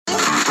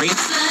No,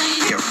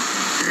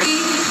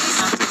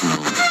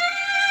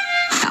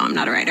 I'm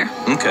not a writer.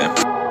 Okay.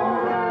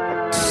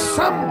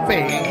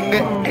 Something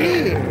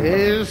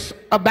is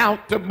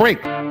about to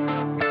break.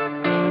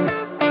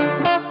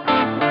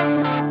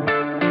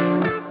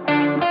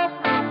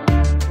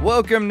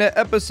 Welcome to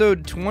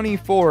episode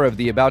 24 of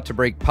the About to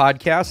Break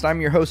podcast. I'm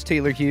your host,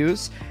 Taylor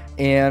Hughes,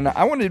 and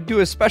I wanted to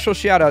do a special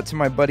shout out to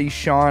my buddy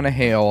Sean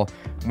Hale,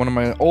 one of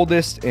my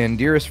oldest and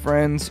dearest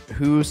friends,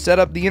 who set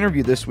up the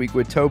interview this week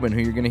with Tobin,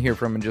 who you're going to hear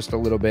from in just a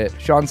little bit.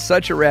 Sean's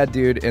such a rad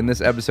dude, and this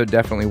episode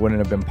definitely wouldn't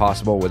have been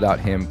possible without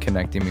him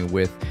connecting me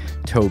with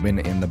Tobin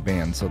and the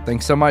band. So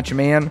thanks so much,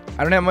 man.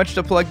 I don't have much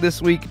to plug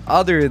this week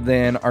other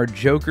than our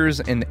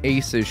Jokers and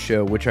Aces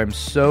show, which I'm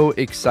so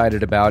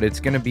excited about. It's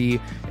going to be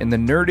in the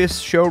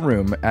Nerdist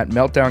showroom at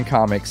Meltdown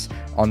Comics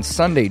on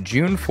Sunday,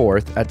 June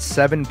 4th at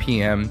 7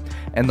 p.m.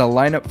 And the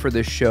lineup for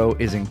this show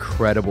is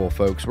incredible,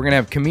 folks. We're going to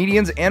have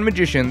comedians and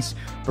magicians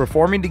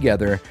performing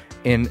together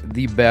in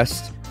the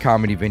best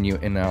comedy venue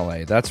in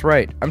LA. That's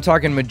right. I'm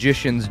talking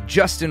magicians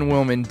Justin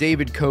Willman,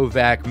 David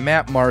Kovac,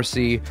 Matt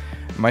Marcy.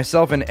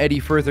 Myself and Eddie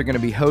Firth are going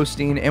to be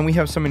hosting, and we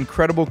have some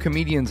incredible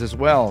comedians as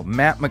well.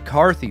 Matt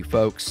McCarthy,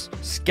 folks,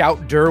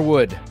 Scout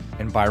Durwood,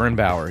 and Byron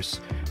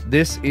Bowers.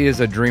 This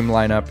is a dream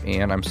lineup,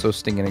 and I'm so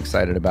stinking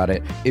excited about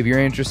it. If you're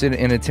interested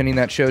in attending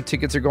that show,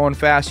 tickets are going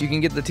fast. You can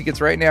get the tickets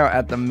right now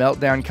at the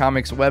Meltdown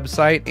Comics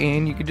website,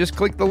 and you can just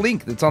click the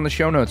link that's on the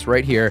show notes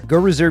right here. Go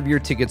reserve your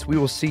tickets. We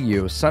will see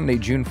you Sunday,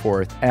 June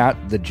 4th at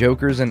the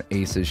Jokers and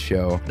Aces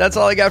show. That's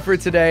all I got for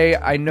today.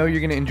 I know you're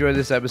going to enjoy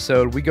this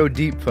episode. We go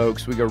deep,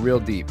 folks. We go real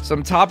deep.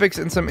 Some topics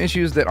and some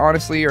issues that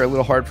honestly are a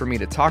little hard for me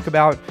to talk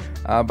about,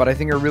 but I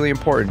think are really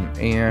important,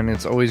 and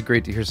it's always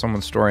great to hear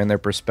someone's story and their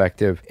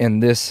perspective.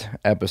 And this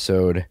episode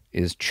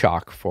is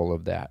chock full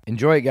of that.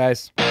 Enjoy it,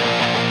 guys.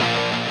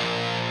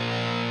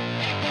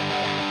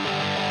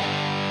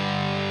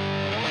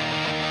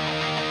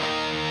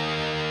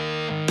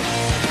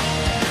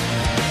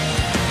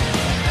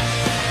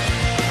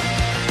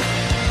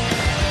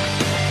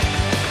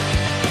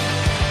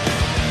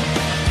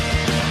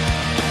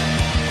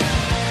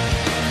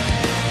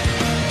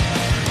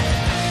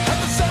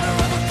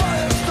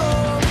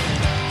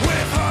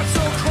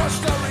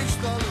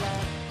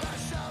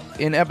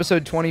 In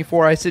episode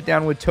 24, I sit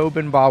down with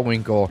Tobin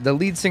Bawinkel, the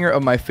lead singer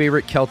of my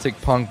favorite Celtic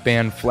punk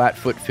band,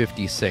 Flatfoot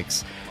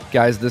 56.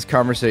 Guys, this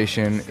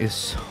conversation is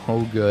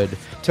so good.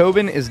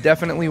 Tobin is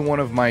definitely one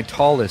of my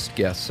tallest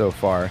guests so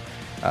far.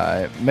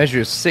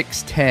 Measures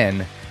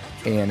 6'10",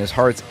 and his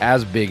heart's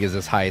as big as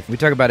his height. We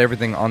talk about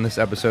everything on this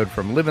episode,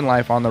 from living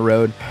life on the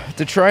road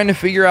to trying to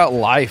figure out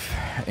life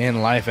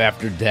and life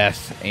after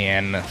death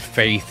and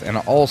faith and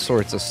all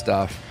sorts of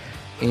stuff.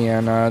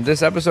 And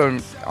this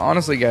episode,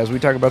 honestly, guys, we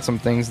talk about some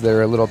things that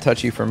are a little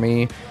touchy for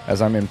me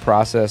as I'm in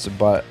process,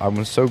 but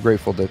I'm so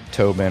grateful to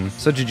Tobin.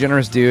 Such a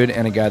generous dude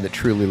and a guy that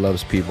truly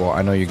loves people.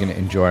 I know you're going to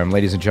enjoy him.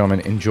 Ladies and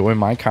gentlemen, enjoy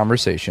my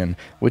conversation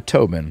with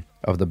Tobin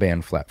of the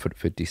band Flatfoot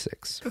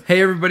 56.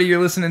 Hey, everybody,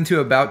 you're listening to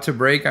About to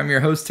Break. I'm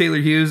your host, Taylor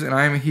Hughes, and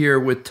I'm here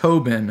with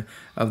Tobin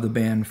of the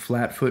band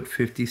Flatfoot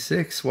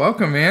 56.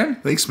 Welcome, man.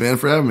 Thanks, man,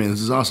 for having me.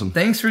 This is awesome.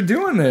 Thanks for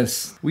doing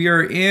this. We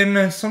are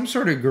in some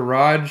sort of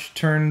garage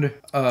turned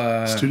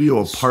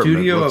studio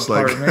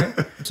apartment.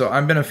 Like. So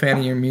I've been a fan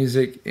of your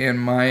music, and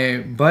my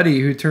buddy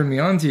who turned me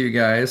on to you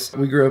guys,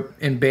 we grew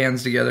up in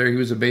bands together. He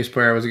was a bass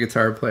player, I was a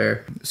guitar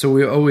player. So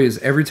we always,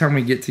 every time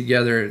we get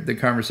together, the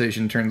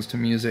conversation turns to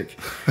music.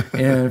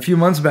 And a few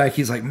months back,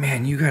 he's like,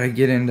 man, you got to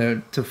get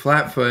into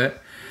Flatfoot.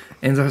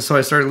 And so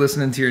I started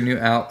listening to your new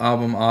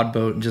album, Odd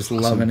Boat, and just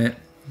loving it.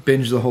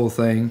 Binged the whole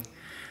thing.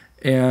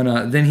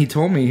 And then he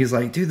told me, he's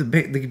like, dude,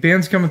 the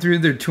band's coming through,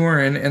 they're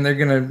touring, and they're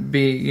going to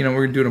be,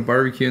 we're doing a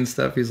barbecue and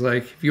stuff. He's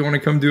like, if you want to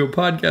come do a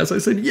podcast. I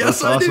said,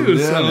 yes, that's awesome. I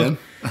do.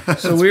 Yeah,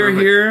 so we're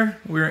here.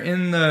 We're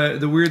in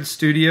the weird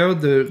studio.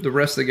 The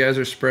rest of the guys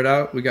are spread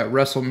out. We got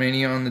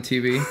WrestleMania on the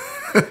TV.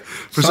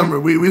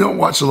 We don't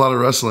watch a lot of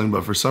wrestling,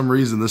 but for some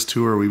reason this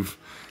tour we've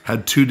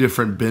had two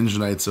different binge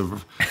nights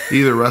of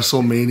either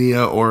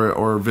WrestleMania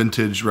or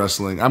vintage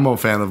wrestling. I'm a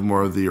fan of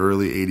more of the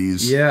early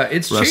 80s. Yeah,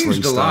 it's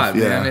changed a lot,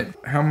 yeah. man.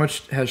 How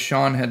much has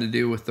Sean had to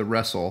do with the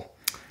wrestle?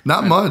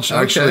 Not much,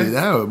 actually. Okay.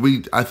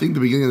 Yeah, I think the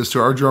beginning of this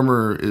tour, our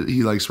drummer,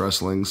 he likes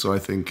wrestling, so I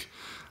think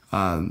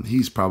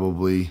he's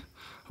probably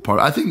a part.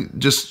 I think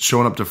just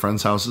showing up to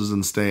friends' houses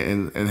and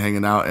staying and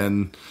hanging out,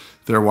 and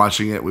they're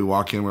watching it. We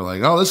walk in, we're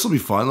like, oh, this will be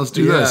fun. Let's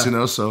do this,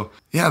 So,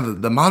 yeah,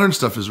 the modern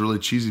stuff is really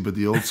cheesy, but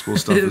the old school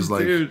stuff is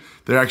like,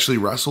 they actually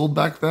wrestled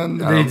back then.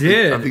 They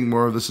did. I think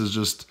more of this is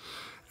just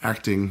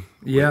acting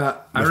with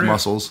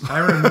muscles. I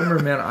remember,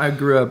 man, I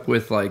grew up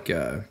with like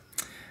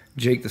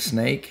Jake the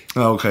Snake.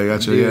 Oh, okay,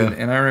 gotcha, dude, yeah.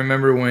 And I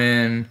remember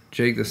when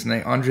Jake the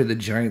Snake, Andre the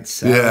Giant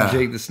said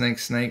Jake the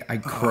Snake, I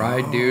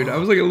cried, dude. I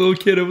was like a little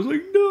kid. I was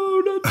like,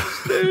 no, not the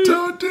snake.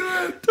 Don't do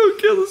it.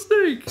 Don't kill the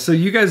snake. So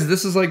you guys,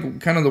 this is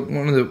like kind of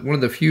one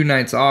of the few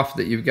nights off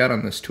that you've got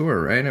on this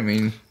tour, right? I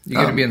mean,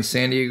 you're going to be in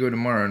San Diego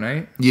tomorrow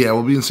night? Yeah,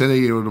 we'll be in San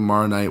Diego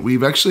tomorrow night.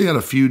 We've actually had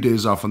a few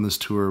days off on this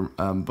tour,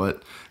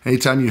 but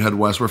anytime you head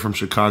west, we're from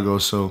Chicago,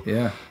 so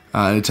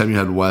anytime you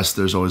head west,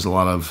 there's always a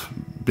lot of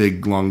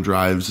big long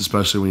drives,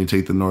 especially when you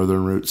take the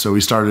northern route. So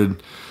we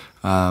started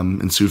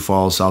in Sioux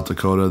Falls, South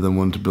Dakota, then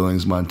went to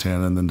Billings,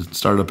 Montana, and then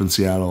started up in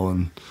Seattle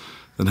and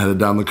then headed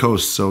down the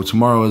coast. So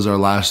tomorrow is our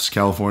last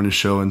California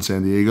show in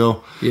San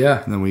Diego.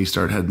 Yeah. And then we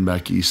start heading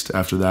back east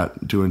after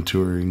that, doing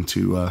touring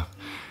to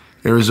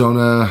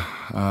Arizona,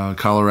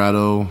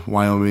 Colorado,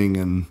 Wyoming,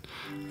 and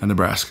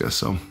Nebraska.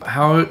 So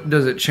how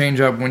does it change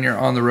up when you're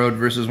on the road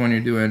versus when you're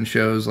doing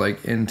shows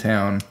like in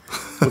town?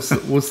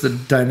 What's the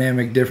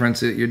dynamic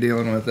difference that you're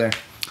dealing with there?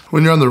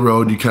 When you're on the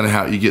road, you kind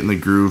of you get in the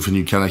groove and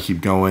you kind of keep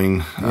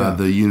going. Yeah.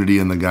 The unity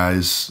in the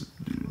guys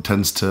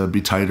tends to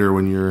be tighter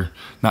when you're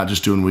not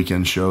just doing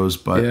weekend shows,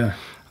 but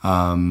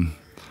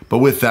but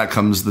with that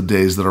comes the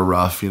days that are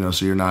rough,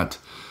 so you're not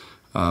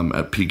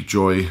at peak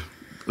joy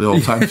the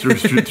whole time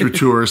through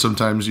tour.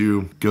 Sometimes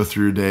you go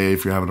through a day,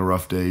 if you're having a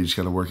rough day, you just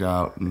got to work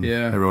out, and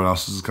everyone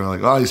else is kind of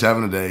like, oh, he's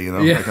having a day,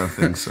 that kind of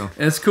thing. So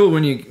and it's cool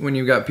when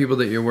you've got people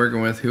that you're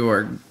working with who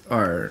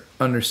are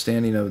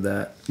understanding of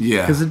that.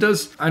 Yeah, because it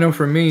does. I know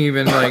for me,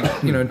 even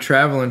like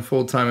traveling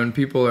full time, and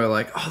people are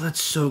like, oh, that's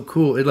so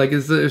cool.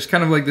 There's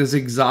kind of like this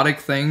exotic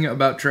thing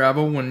about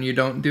travel when you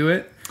don't do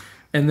it,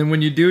 and then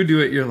when you do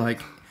it, you're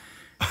like,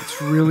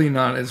 it's really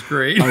not as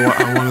great.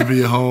 I want to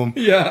be at home.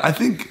 Yeah, I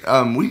think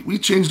we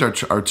changed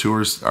our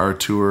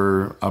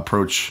tour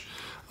approach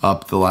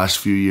up the last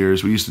few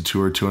years. We used to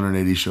tour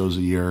 280 shows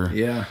a year.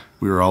 Yeah,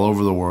 we were all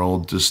over the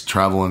world, just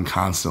traveling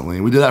constantly.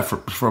 We did that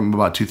from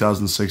about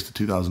 2006 to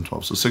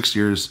 2012, so 6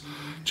 years,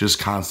 just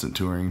constant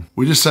touring.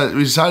 We decided,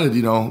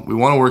 we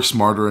want to work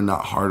smarter and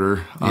not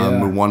harder.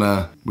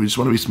 We just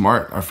want to be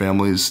smart. Our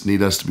families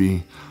need us to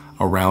be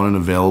around and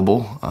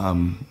available.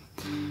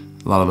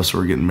 A lot of us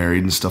were getting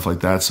married and stuff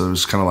like that, so it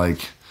was kind of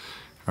like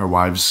our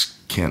wives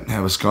can't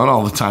have us gone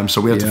all the time,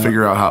 so we have to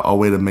figure out a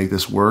way to make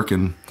this work,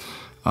 and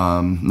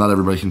not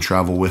everybody can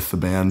travel with the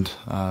band.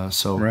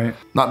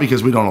 Not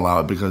because we don't allow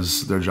it,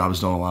 because their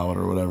jobs don't allow it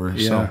or whatever.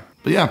 Yeah. So,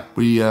 but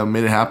we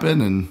made it happen,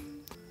 and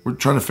we're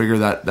trying to figure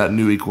that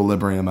new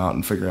equilibrium out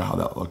and figure out how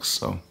that looks.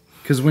 So,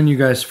 because when you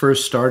guys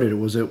first started,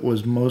 was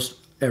most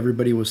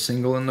everybody was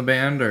single in the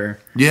band, or?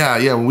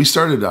 Yeah. When we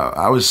started,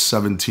 I was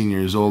 17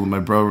 years old, and my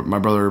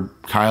brother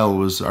Kyle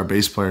was our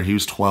bass player. He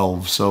was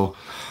 12, so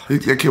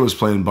that kid was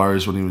playing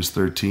bars when he was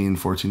 13,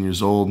 14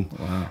 years old.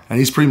 Wow. And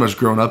he's pretty much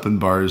grown up in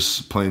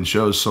bars playing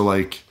shows. So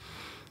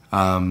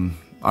my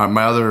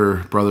other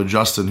brother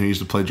Justin, who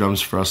used to play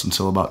drums for us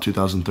until about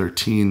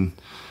 2013,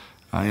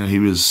 he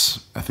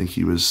was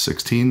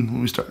 16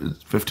 when we started,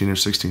 15 or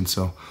 16.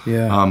 So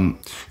it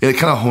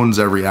kind of hones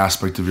every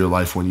aspect of your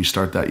life when you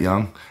start that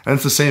young. And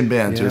it's the same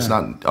band too. It's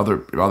not other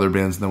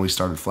bands. And then we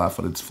started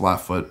Flatfoot. It's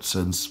Flatfoot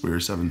since we were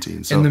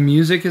 17. So. And the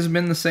music has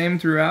been the same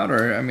throughout,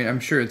 or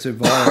I'm sure it's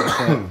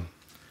evolved.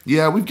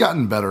 Yeah, we've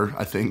gotten better,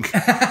 I think.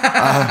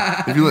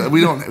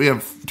 We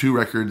have 2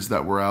 records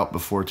that were out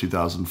before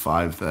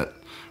 2005 that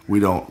we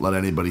don't let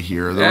anybody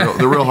hear.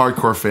 The real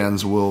hardcore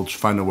fans will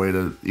find a way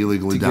to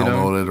illegally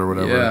download it or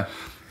whatever. Yeah.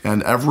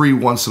 And every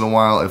once in a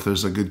while, if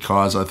there's a good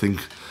cause, I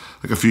think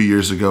like a few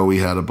years ago, we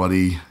had a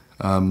buddy's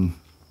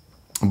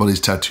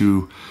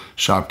tattoo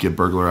shop get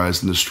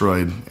burglarized and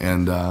destroyed.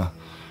 And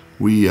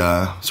we did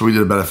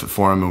a benefit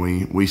for him,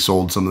 and we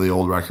sold some of the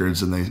old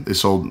records, and they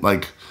sold,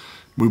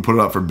 we put it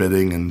up for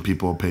bidding, and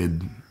people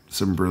paid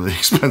some really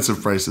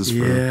expensive prices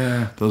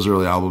for those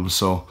early albums.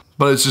 So,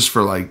 but it's just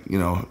for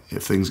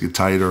if things get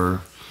tight or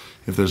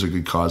if there's a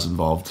good cause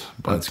involved.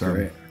 But, that's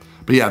great.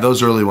 But yeah,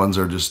 those early ones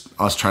are just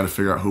us trying to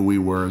figure out who we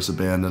were as a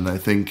band, and I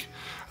think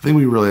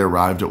we really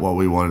arrived at what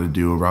we wanted to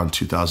do around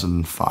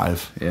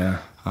 2005. Yeah.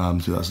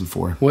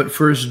 2004. What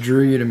first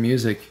drew you to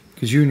music?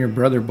 Because you and your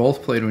brother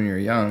both played when you were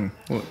young.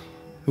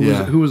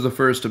 Who was the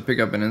first to pick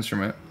up an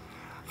instrument?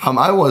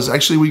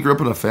 We grew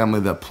up in a family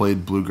that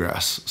played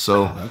bluegrass.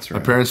 So that's right.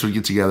 My parents would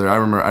get together. I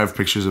remember I have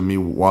pictures of me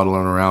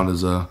waddling around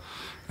as a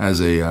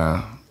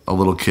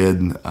little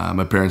kid.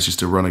 My parents used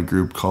to run a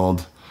group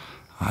called,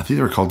 I think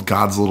they were called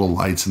God's Little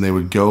Lights, and they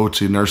would go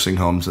to nursing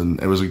homes,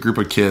 and it was a group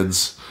of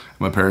kids.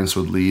 My parents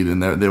would lead,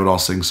 and they would all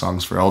sing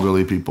songs for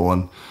elderly people.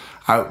 And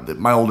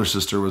my older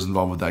sister was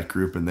involved with that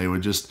group, and it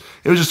was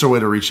just a way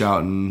to reach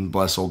out and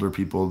bless older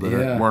people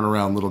that weren't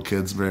around little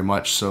kids very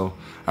much. So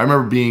I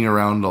remember being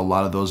around a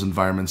lot of those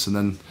environments. And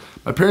then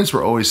my parents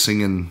were always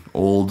singing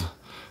old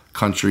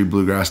country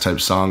bluegrass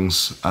type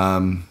songs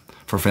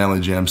for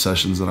family jam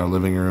sessions in our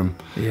living room.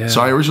 Yeah.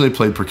 So I originally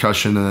played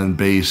percussion, and then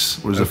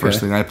bass was the first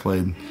thing I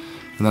played. And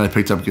then I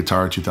picked up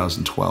guitar in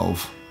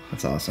 2012.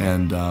 That's awesome.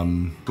 And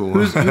cool.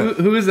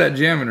 Who is that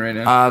jamming right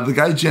now? The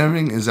guy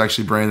jamming is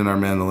actually Brandon, our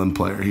mandolin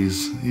player.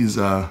 He's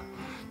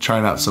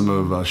trying out some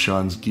of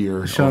Sean's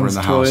gear over in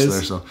the house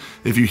there. So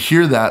if you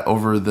hear that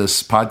over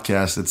this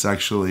podcast, it's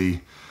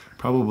actually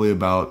probably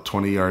about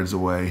 20 yards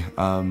away.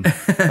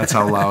 That's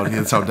how loud,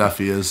 that's how deaf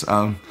he is.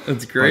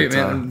 That's great,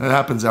 man. It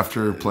happens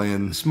after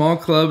playing small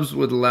clubs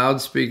with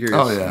loudspeakers.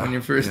 Oh yeah, when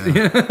you're first.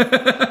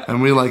 Yeah.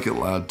 And we like it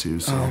loud too.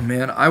 So. Oh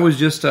man, I was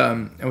just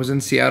I was in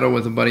Seattle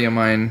with a buddy of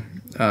mine.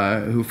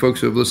 Who folks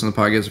who have listened to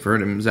the podcast have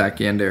heard him, Zach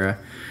Yandera.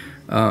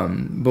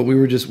 But we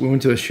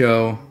went to a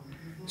show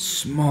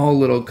small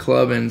little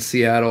club in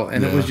Seattle,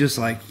 and it was just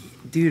like,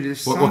 dude,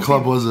 what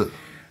club was it?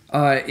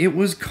 It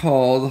was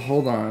called,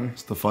 hold on.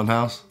 It's the Fun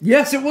House?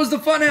 Yes, it was the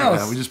Fun House.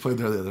 Yeah, we just played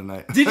there the other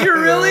night. Did you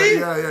really?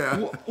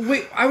 Yeah.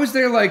 Wait, I was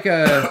there like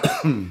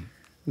a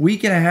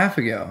week and a half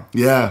ago.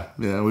 Yeah,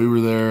 we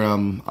were there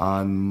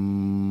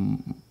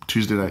on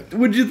Tuesday night.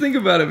 What'd you think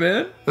about it,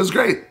 man? It was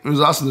great. It was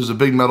awesome. There's a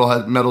big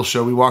metal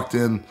show. We walked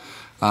in,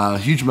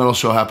 huge metal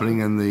show happening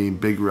in the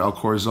big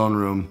Alcor Zone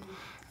room.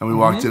 And we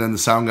walked in, and the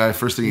sound guy,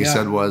 first thing he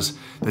said was,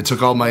 they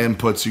took all my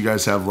inputs. You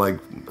guys have like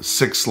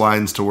 6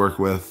 lines to work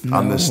with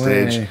on this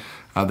stage.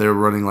 They were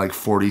running like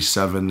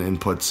 47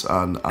 inputs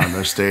on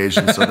their stage.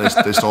 And so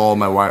they stole all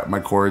my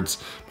cords,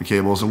 my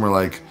cables, and we're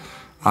like,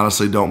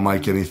 honestly, don't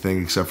mic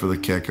anything except for the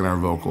kick and our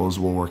vocals.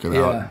 We'll work it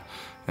out.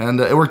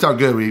 And it worked out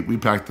good. We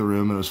packed the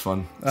room, and it was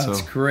fun.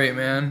 That's great,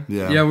 man.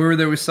 Yeah, we were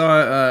there. We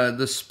saw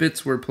the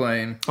Spits were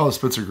playing. Oh, the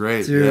Spits are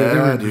great. Dude,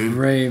 they were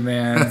great,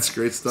 man. That's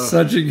great stuff.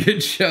 Such a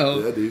good show.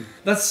 Yeah, dude.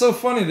 That's so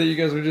funny that you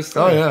guys were just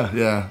there. Oh,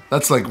 yeah.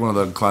 That's like one of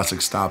the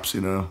classic stops,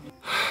 you know.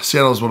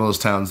 Seattle is one of those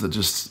towns that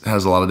just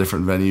has a lot of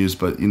different venues,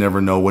 but you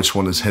never know which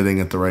one is hitting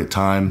at the right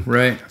time.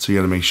 Right. So you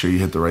got to make sure you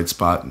hit the right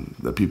spot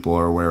that people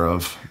are aware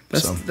of.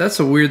 That's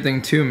a weird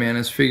thing too, man,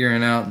 is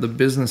figuring out the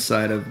business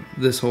side of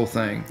this whole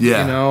thing.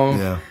 Yeah. You know?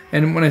 Yeah.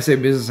 And when I say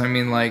business, I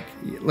mean like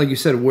you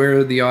said,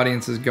 where the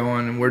audience is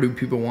going and where do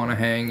people want to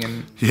hang.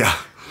 And yeah.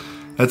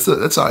 It's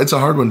a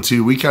hard one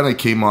too. We kind of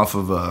came off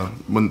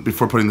of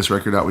before putting this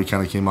record out, we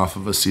kind of came off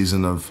of a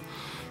season of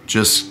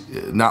just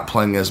not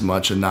playing as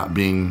much and not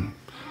being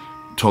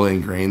totally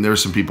ingrained. There were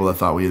some people that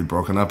thought we had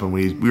broken up, and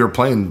we were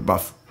playing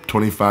about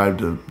between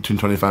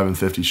 25 and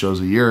 50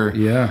 shows a year.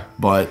 Yeah.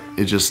 But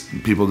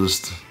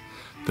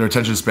their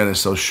attention span is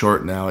so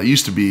short now. It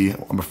used to be,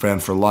 I'm a fan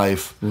for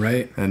life.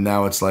 Right. And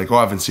now it's like, oh,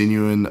 I haven't seen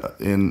you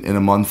in a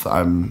month.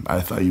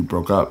 I thought you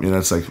broke up. You know,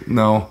 it's like,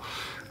 no,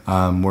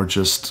 we're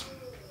just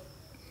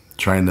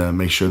trying to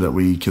make sure that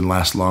we can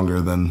last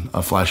longer than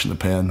a flash in the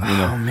pan. You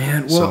know? Oh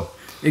man. Well,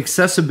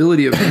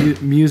 accessibility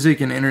of music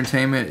and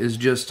entertainment is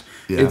just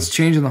it's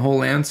changing the whole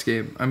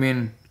landscape. I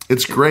mean,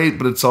 it's great,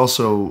 but it's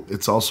also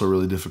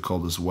really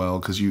difficult as well,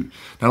 because you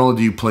not only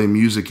do you play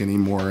music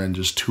anymore and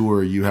just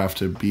tour, you have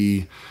to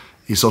be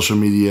a social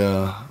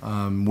media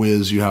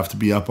whiz. You have to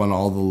be up on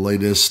all the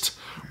latest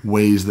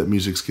ways that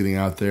music's getting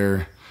out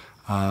there.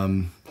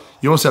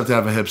 You almost have to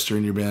have a hipster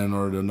in your band in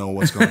order to know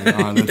what's going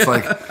on. It's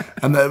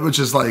and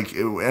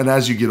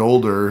as you get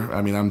older,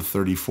 I mean, I'm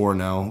 34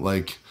 now.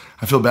 Like,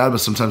 I feel bad, but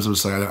sometimes I'm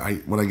just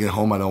like, when I get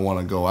home, I don't want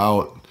to go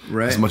out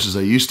as much as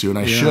I used to, and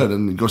I should,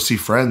 and go see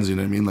friends. You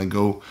know what I mean? Like,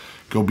 go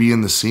be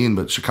in the scene.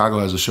 But Chicago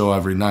has a show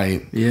every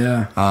night.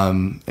 Yeah.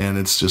 And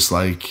it's just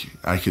like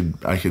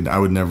I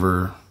would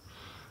never.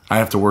 I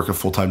have to work a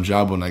full-time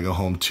job when I go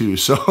home too.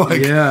 So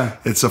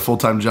it's a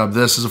full-time job.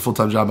 This is a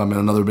full-time job. I'm in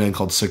another band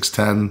called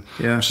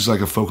 610, which is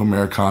like a folk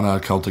Americana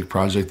Celtic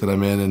project that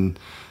I'm in, and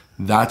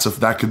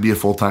that could be a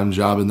full-time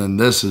job. And then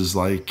this is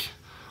like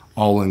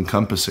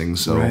all-encompassing.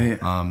 So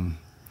and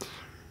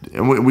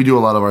we do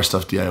a lot of our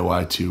stuff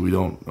DIY too.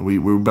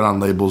 We've been on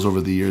labels over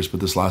the years,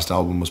 but this last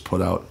album was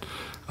put out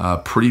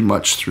pretty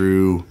much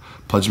through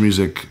Pledge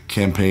Music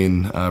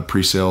campaign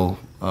pre-sale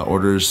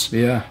orders.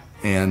 Yeah.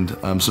 And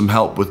some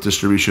help with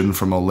distribution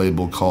from a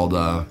label called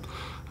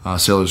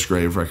Sailor's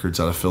Grave Records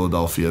out of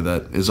Philadelphia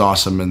that is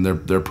awesome, and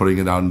they're putting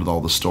it out into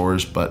all the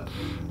stores, but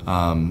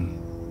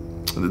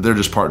they're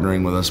just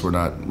partnering with us. We're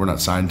not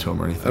signed to them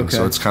or anything. Okay.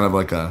 So it's kind of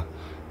like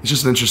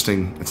it's an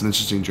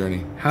interesting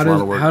journey. How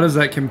does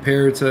that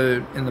compare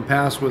to in the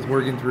past with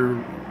working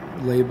through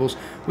labels?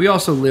 We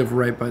also live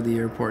right by the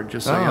airport,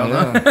 just so y'all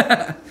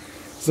know.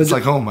 It's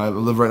like home. I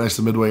live right next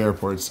to Midway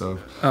Airport, so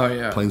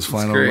planes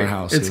flying over my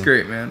house. It's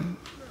great, man.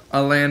 I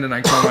land and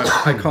I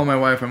call my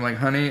wife. I'm like,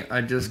 honey,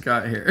 I just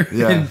got here.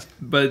 Yeah. And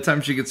by the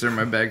time she gets there,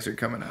 my bags are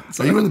coming out.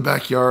 So. Are you in the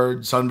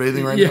backyard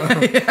sunbathing right now?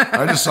 Yeah.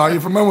 I just saw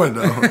you from my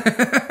window.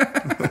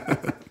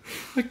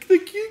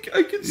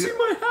 I can see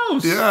my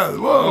house. Yeah.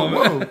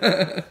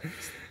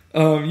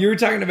 Whoa. You were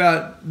talking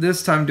about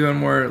this time doing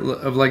more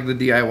of like the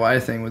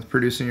DIY thing with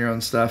producing your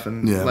own stuff,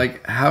 and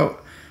like how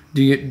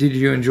did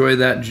you enjoy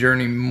that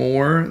journey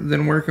more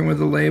than working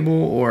with a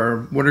label,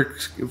 or what are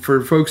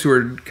for folks who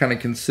are kind of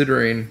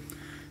considering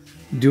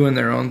doing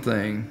their own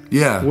thing?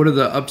 Yeah. What are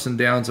the ups and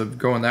downs of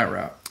going that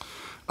route?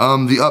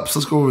 The ups,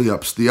 let's go over the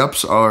ups. The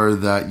ups are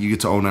that you get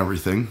to own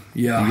everything.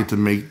 Yeah. You get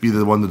to be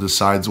the one that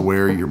decides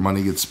where your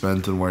money gets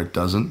spent and where it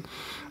doesn't.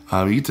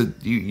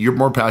 You're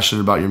more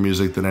passionate about your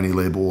music than any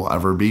label will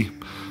ever be.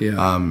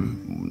 Yeah.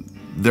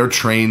 They're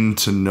trained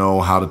to know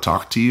how to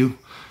talk to you,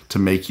 to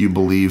make you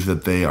believe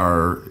that they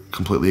are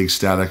completely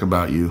ecstatic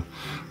about you.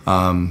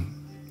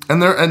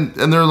 And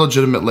they're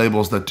legitimate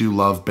labels that do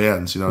love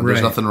bands. You know,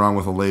 there's nothing wrong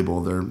with a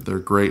label. They're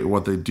great at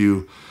what they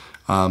do.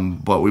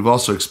 But we've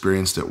also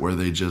experienced it where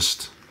they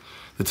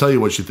tell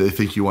you what they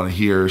think you want to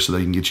hear, so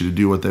they can get you to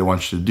do what they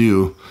want you to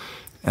do.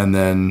 And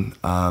then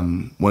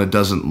when it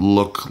doesn't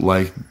look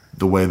like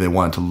the way they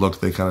want it to look,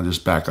 they kind of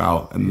just back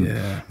out. And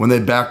when they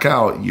back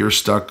out, you're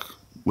stuck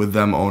with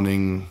them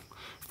owning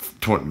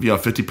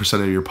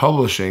 50% of your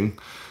publishing.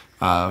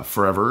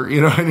 forever, you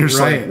know, and you're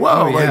just like,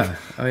 whoa,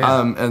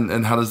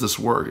 and how does this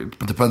work?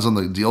 It depends on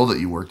the deal that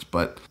you worked,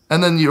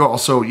 and then you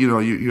also, you know,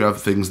 you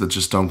have things that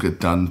just don't get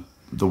done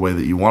the way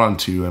that you want them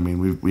to. I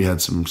mean, we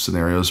had some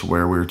scenarios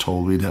where we were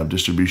told we'd have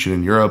distribution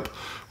in Europe,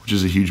 which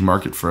is a huge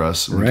market for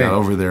us. And we got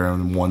over there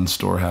and one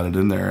store had it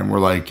in there, and we're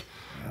like,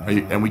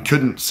 and we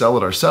couldn't sell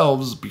it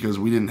ourselves because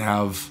we didn't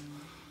have.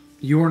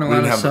 You weren't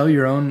allowed to sell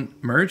your own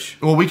merch?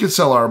 Well, we could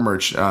sell our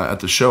merch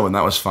at the show, and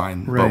that was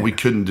fine. Right. But we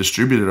couldn't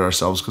distribute it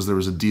ourselves because there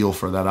was a deal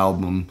for that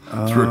album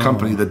through a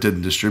company that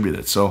didn't distribute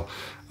it. So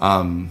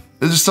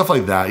it's just stuff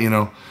like that, you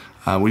know.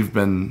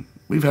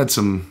 We've had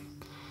some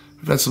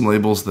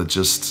labels that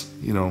just,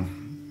 you know,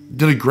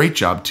 did a great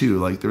job too.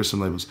 Like there were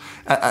some labels.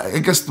 I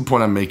guess the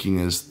point I'm making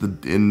is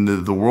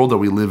in the world that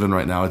we live in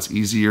right now, it's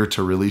easier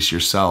to release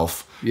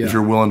yourself if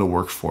you're willing to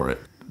work for it.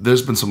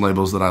 There's been some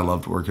labels that I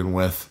loved working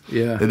with.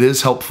 Yeah, it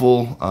is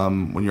helpful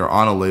when you're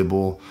on a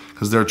label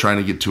because they're trying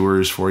to get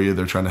tours for you.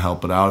 They're trying to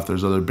help it out. If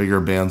there's other bigger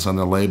bands on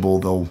their label,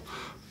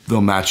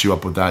 they'll match you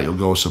up with that. You'll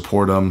go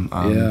support them.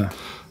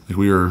 Like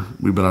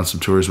we've been on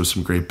some tours with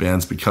some great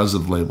bands because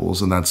of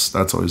labels, and that's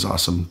always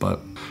awesome. But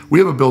we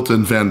have a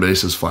built-in fan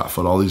base as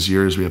Flatfoot. All these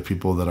years, we have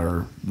people that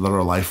are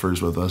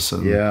lifers with us,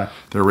 and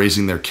they're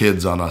raising their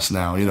kids on us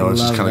now. You know,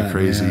 it's just kind of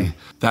crazy. Man.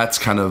 That's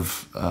kind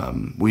of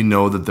we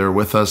know that they're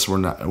with us.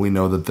 We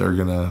know that they're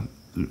gonna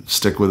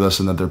stick with us,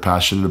 and that they're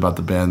passionate about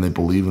the band. They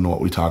believe in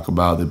what we talk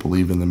about. They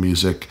believe in the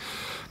music,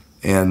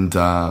 and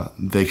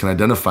they can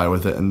identify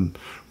with it. And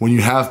when you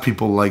have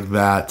people like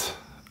that.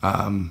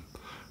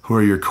 Who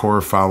are your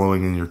core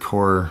following and your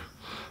core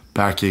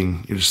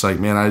backing, you're just like,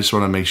 man, I just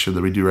want to make sure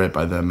that we do right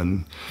by them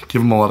and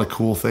give them a lot of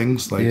cool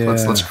things. Like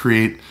let's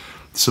create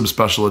some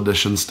special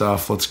edition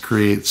stuff. Let's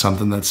create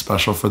something that's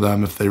special for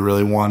them if they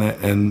really want it.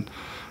 And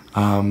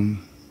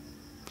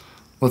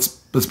let's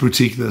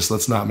boutique this.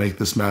 Let's not make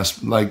this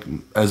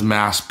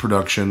mass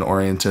production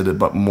oriented,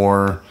 but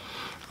more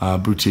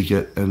boutique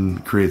it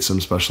and create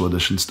some special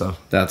edition stuff.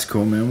 That's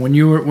cool, man. When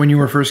you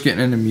were first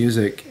getting into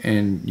music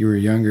and you were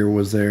younger,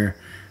 was there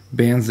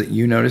bands that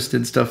you noticed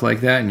did stuff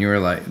like that and you were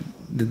like,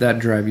 did that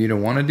drive you to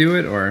want to do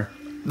it? Or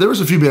there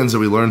was a few bands that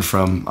we learned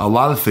from. A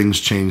lot of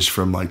things changed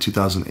from like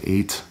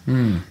 2008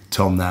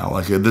 till now.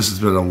 Like this has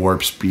been a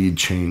warp speed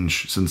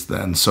change since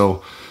then.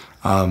 So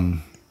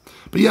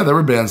but yeah, there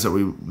were bands that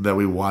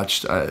we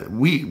watched.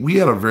 We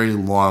had a very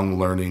long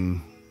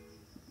learning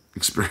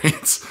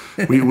experience.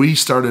 we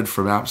started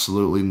from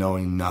absolutely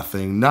knowing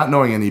nothing, not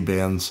knowing any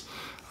bands.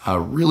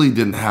 Really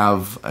didn't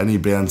have any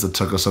bands that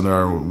took us under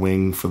our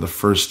wing for the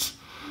first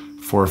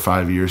 4 or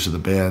 5 years of the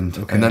band.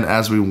 Okay. And then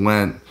as we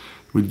went,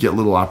 we'd get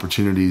little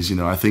opportunities. You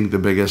know, I think the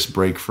biggest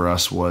break for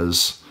us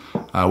was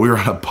we were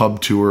on a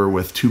pub tour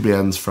with two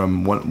bands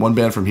from one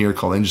band from here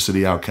called Angel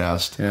City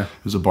Outcast. Yeah.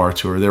 It was a bar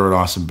tour. They were an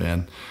awesome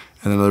band.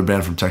 And another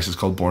band from Texas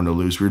called Born to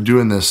Lose. We were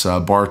doing this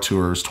bar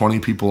tours, 20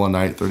 people a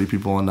night, 30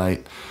 people a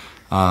night,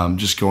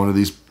 just going to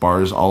these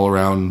bars all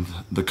around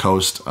the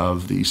coast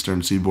of the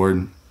Eastern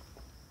Seaboard.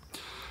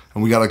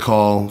 And we got a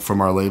call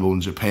from our label in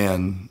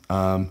Japan.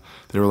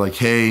 They were like,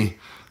 hey,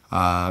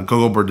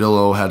 Go-Go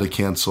Bordillo had to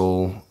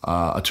cancel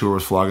a tour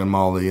with Flog and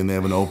Molly, and they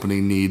have an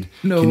opening need.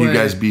 Can you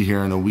guys be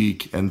here in a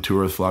week and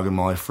tour with Flog and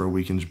Molly for a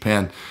week in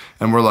Japan?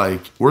 And we're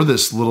like, we're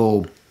this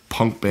little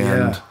punk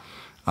band.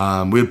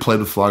 Yeah. We had played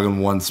with Flog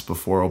once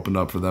before, opened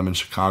up for them in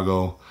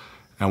Chicago.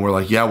 And we're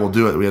like, yeah, we'll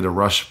do it. We had to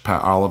rush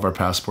all of our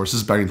passports.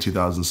 This is back in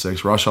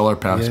 2006. Rush all our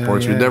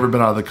passports. We'd never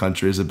been out of the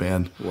country as a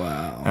band.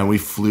 Wow. And we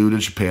flew to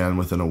Japan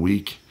within a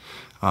week.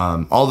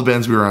 All the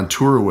bands we were on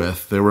tour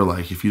with, they were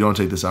like, if you don't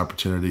take this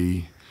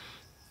opportunity,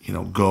 you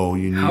know, go.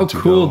 You need to go.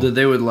 How cool that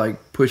they would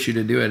like push you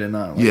to do it and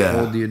not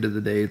hold you to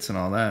the dates and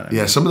all that. I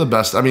mean, some of the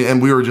best. I mean,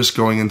 and we were just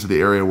going into the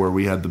area where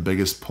we had the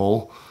biggest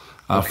pull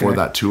for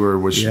that tour,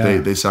 which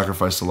they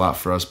sacrificed a lot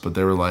for us. But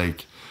they were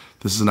like,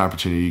 this is an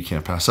opportunity you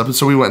can't pass up. And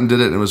so we went and did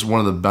it. And it was one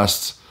of the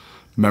best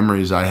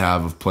memories I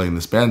have of playing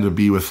this band, to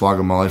be with Flog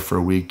and Molly for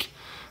a week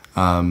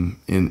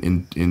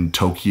in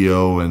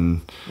Tokyo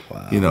and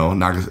you know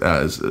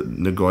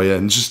Nagoya,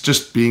 and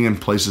just being in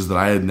places that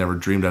I had never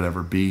dreamed I'd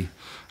ever be.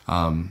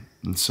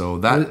 And so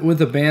that with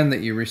a band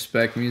that you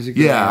respect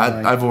musically.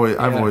 Yeah, I've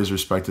always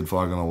respected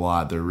Flogging a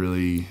lot. They're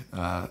really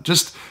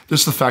just the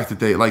fact that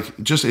they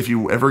just if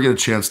you ever get a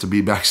chance to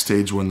be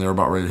backstage when they're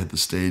about ready to hit the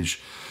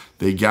stage,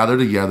 they gather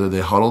together,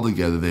 they huddle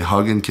together, they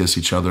hug and kiss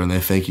each other, and they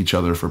thank each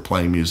other for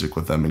playing music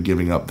with them and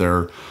giving up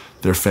their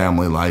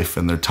family life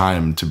and their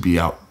time to be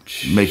out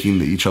making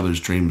each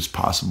other's dreams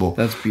possible.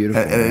 That's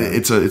beautiful. And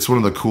it's one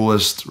of the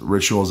coolest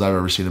rituals I've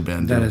ever seen a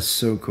band do. That is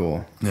so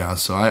cool. Yeah,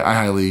 so I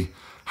highly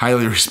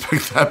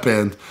respect that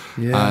band.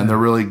 Yeah. And they're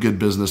really good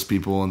business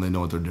people, and they know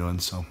what they're doing.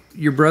 So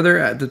your brother,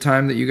 at the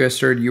time that you guys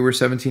started, you were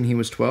 17, he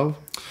was 12?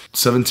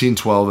 17,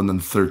 12, and then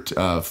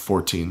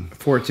 14.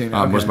 14,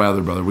 was my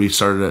other brother. We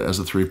started it as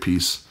a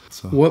three-piece.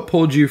 So. What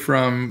pulled you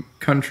from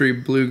country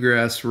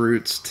bluegrass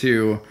roots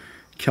to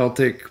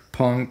Celtic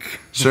punk?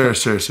 Sure.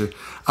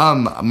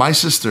 My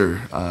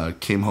sister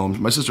came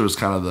home. My sister was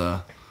kind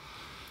of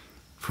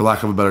for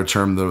lack of a better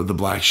term, the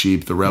black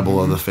sheep, the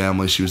rebel of the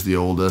family. She was the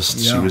oldest.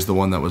 Yeah. She was the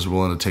one that was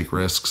willing to take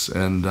risks.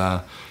 And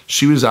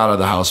she was out of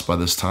the house by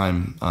this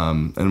time.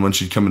 And when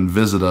she'd come and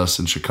visit us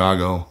in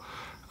Chicago,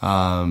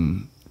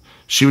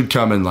 she would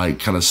come and like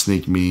kind of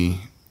sneak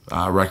me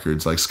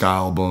records, like ska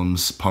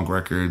albums, punk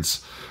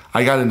records.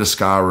 I got into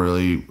ska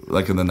really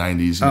like in the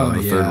 90s,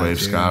 the third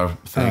wave ska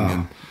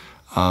thing.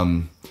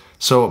 And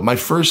so my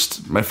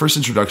first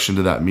introduction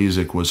to that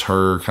music was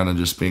her kind of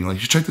just being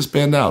like, you check this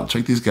band out,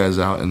 check these guys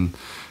out. And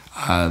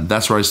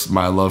that's where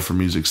my love for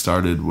music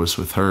started, was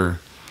with her.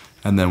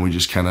 And then it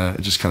just kind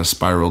of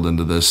spiraled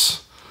into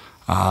this.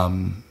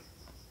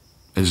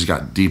 It just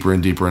got deeper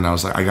and deeper, and I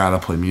was like, I gotta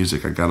play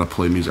music. I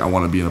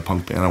want to be in a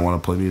punk band. I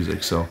want to play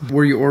music. So,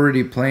 were you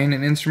already playing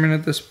an instrument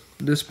at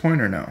this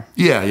point, or no?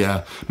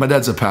 Yeah. My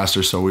dad's a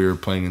pastor, so we were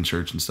playing in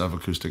church and stuff,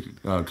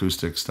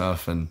 acoustic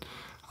stuff, and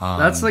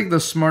that's like the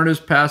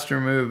smartest pastor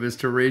move, is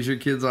to raise your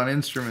kids on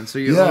instruments, so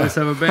you always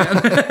have a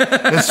band.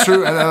 It's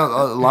true, and a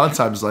lot of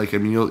times, like, I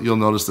mean, you'll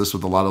notice this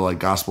with a lot of like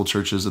gospel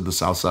churches in the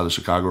South Side of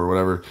Chicago or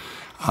whatever.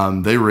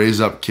 They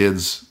raise up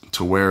kids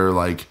to where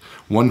like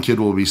one kid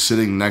will be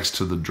sitting next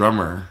to the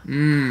drummer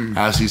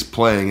as he's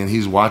playing, and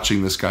he's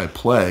watching this guy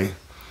play.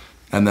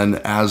 And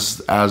then as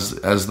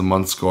the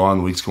months go on,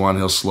 the weeks go on,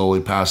 he'll slowly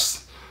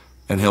pass,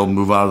 and he'll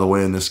move out of the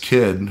way. And this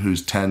kid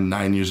who's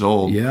 9 years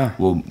old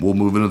will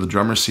move into the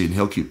drummer's seat, and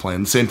he'll keep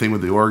playing. The same thing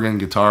with the organ,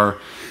 guitar,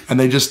 and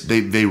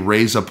they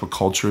raise up a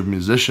culture of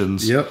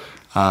musicians. Yep.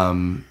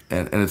 And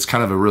it's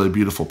kind of a really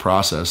beautiful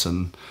process,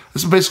 and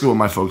this is basically what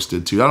my folks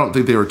did too. I don't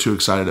think they were too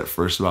excited at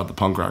first about the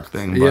punk rock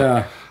thing,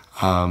 but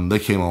they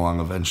came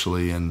along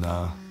eventually, and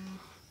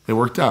it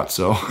worked out.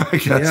 So I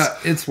guess. Yeah,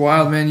 it's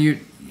wild, man.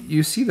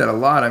 You see that a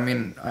lot. I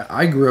mean,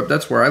 I grew up.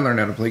 That's where I learned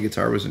how to play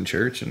guitar, was in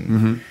church,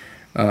 and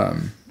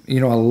a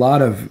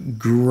lot of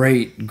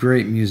great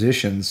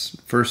musicians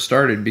first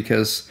started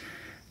because,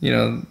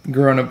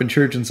 growing up in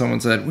church and someone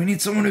said, we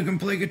need someone who can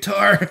play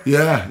guitar.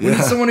 Yeah. We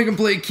need someone who can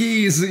play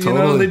keys.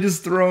 They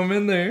just throw them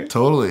in there.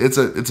 Totally. It's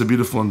a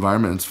beautiful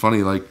environment. It's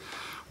funny, like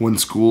when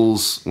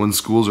schools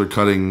are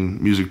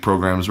cutting music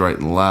programs right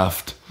and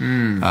left,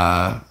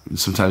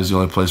 sometimes the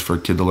only place for a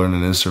kid to learn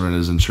an instrument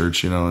is in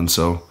church, and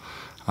so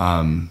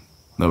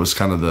that was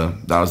kind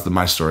of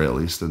my story, at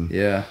least. And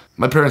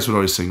my parents would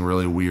always sing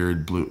really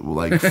weird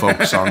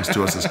folk songs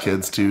to us as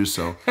kids too.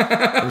 So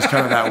it was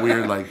kind of that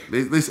weird. Like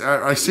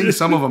I sing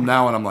some of them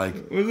now, and I'm like,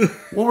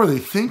 what were they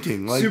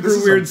thinking? Like super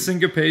weird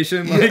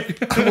syncopation.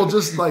 Well,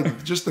 just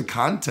the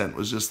content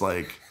was just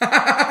like.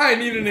 I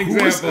need an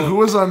example. Who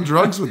was on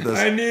drugs with this?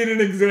 I need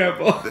an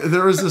example.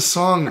 There was this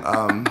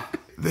song.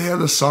 They had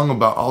a song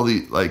about all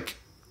the like.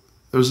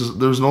 There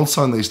was an old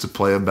song they used to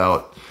play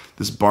about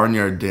this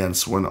barnyard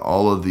dance when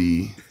all of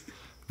the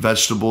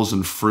vegetables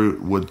and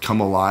fruit would come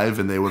alive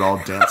and they would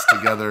all dance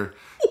together.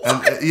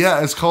 And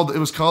it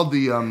was called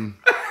the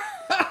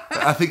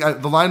I think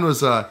the line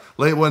was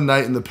late one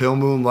night in the pale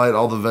moonlight,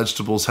 all the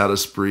vegetables had a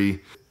spree.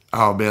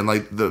 Oh man,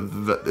 like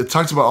it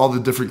talks about all the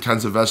different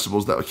kinds of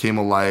vegetables that came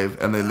alive,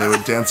 and then they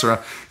would dance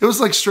around. It was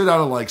like straight out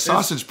of like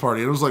Sausage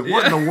Party. It was like,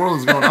 what in the world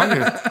is going on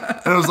here?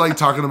 And it was like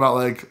talking about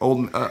like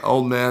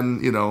old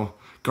man,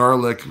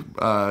 garlic,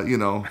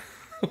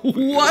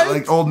 what?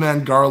 Like old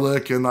man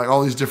garlic and like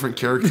all these different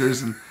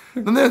characters, and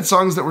then they had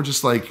songs that were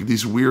just like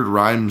these weird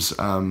rhymes.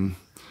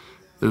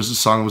 There's a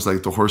song that was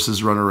like the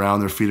horses run around,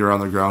 their feet are on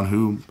the ground.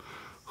 Who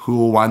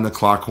will wind the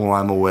clock while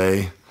I'm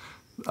away?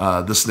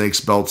 The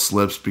snake's belt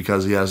slips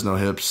because he has no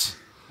hips.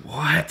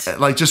 What?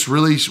 Like just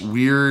really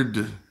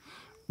weird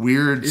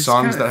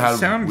songs that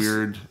had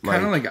weird,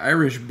 kind of like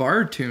Irish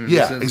bar tunes.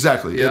 Yeah,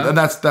 exactly. Yeah. And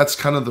that's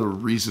kind of the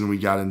reason we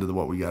got into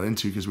what we got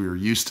into, because we were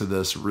used to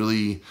this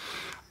really.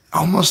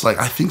 Almost like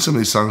I think some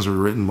of these songs were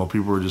written while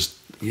people were just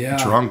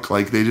drunk.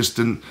 Like they just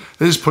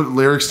put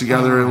lyrics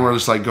together and were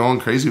just like going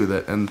crazy with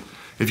it. And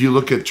if you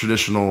look at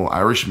traditional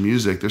Irish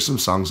music, there's some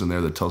songs in there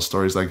that tell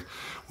stories. Like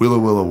Willa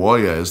Willa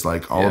Woya is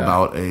like all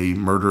about a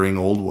murdering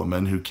old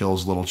woman who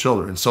kills little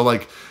children. So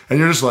like, and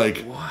you're just like,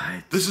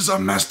 what? This is a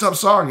messed up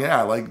song.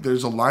 Yeah, like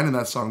there's a line in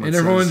that song that and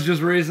everyone's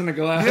just raising a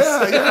glass.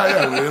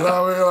 Yeah.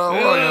 Willa Willa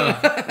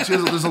Woya.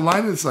 There's a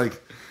line that's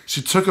like,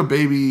 she took a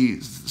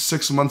baby,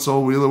 6 months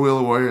old, Wheeler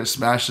Warrior, and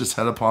smashed his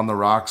head upon the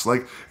rocks.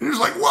 Like, and you're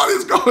just like, what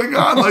is going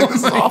on? Like,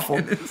 this is awful.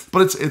 Goodness.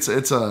 But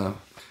it's a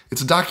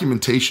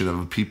documentation of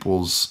a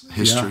people's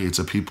history. Yeah. It's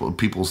a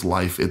people's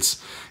life.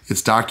 It's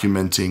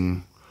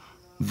documenting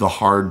the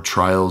hard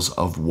trials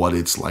of what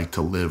it's like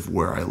to live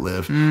where I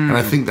live. And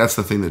I think that's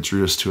the thing that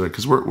drew us to it,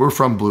 because we're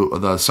from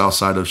the south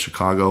side of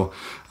Chicago,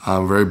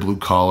 very blue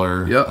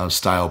collar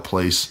style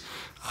place.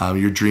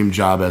 Your dream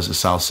job as a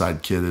South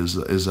Side kid is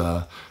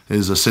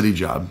a city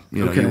job.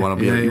 You want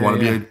to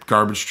be a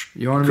garbage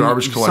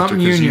collector,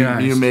 because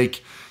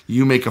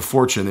you make a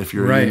fortune if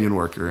you're a union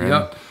worker,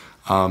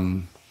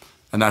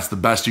 and that's the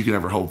best you can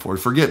ever hope for.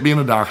 Forget being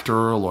a doctor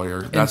or a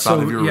lawyer. That's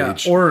out of your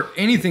reach. Or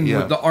anything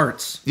with the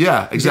arts.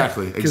 Yeah,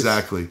 exactly.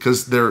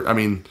 Because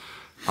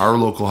our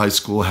local high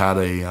school had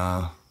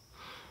a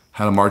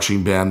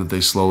marching band that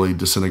they slowly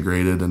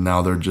disintegrated, and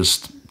now they're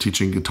just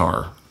teaching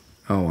guitar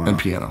and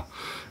piano.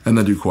 and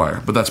then do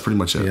choir. But that's pretty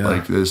much it. Yeah.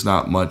 Like there's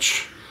not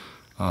much.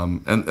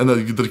 And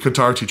the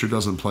guitar teacher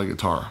doesn't play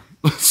guitar.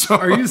 So,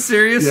 Are you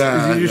serious?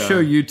 Yeah, Did you just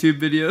show YouTube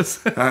videos?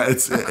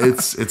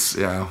 It's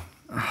yeah.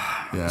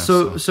 Yeah.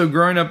 So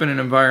growing up in an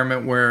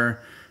environment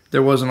where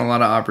there wasn't a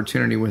lot of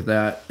opportunity with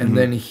that, and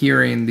then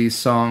hearing these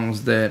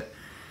songs that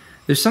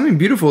there's something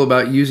beautiful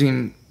about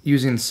using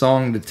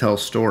song to tell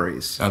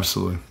stories.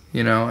 Absolutely.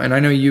 You know, and I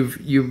know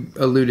you've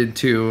alluded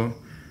to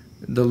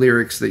the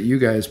lyrics that you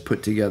guys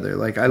put together.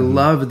 Like I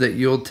love that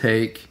you'll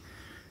take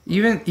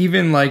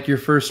even like your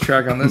first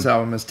track on this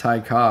album is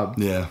Ty Cobb.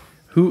 Yeah.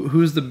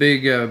 Who's the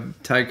big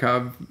Ty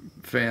Cobb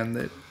fan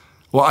that?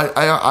 Well,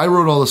 I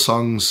wrote all the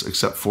songs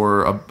except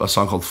for a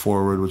song called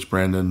Forward, which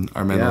Brandon,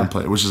 our mandolin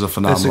player, which is a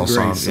phenomenal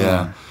song.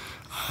 Yeah.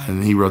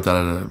 And he wrote that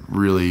at a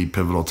really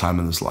pivotal time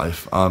in his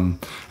life. And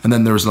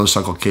then there was another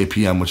song called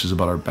KPM, which is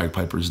about our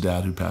bagpiper's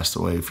dad who passed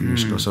away a few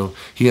years ago. So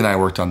he and I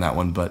worked on that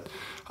one. But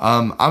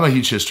I'm a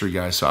huge history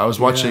guy. So I was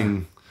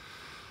watching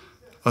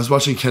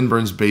Ken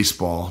Burns'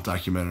 baseball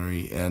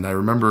documentary, and I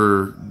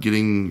remember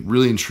getting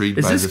really intrigued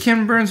by this. Is this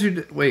Ken Burns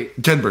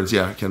Ken Burns,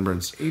 yeah, Ken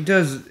Burns. He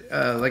does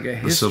like a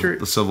history.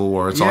 The Civil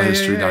War. It's all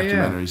history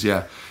documentaries.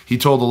 Yeah. He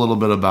told a little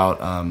bit about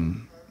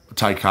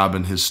Ty Cobb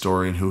and his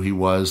story and who he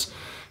was.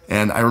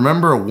 And I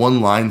remember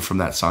one line from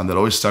that song that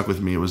always stuck with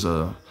me. It was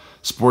a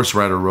sports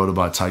writer wrote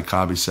about Ty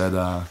Cobb. He said,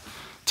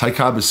 Ty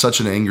Cobb is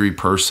such an angry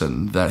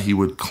person that he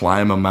would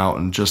climb a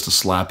mountain just to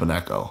slap an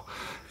echo.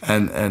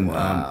 And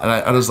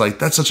I was like,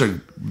 that's such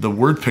the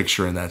word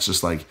picture in that's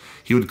just like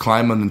he would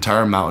climb an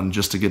entire mountain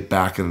just to get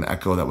back at an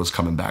echo that was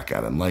coming back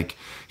at him. Like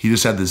he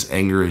just had this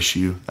anger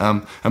issue.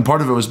 And part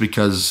of it was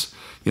because,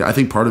 I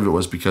think part of it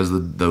was because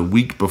the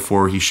week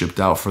before he shipped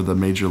out for the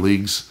major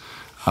leagues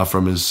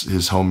from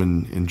his home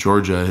in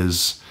Georgia,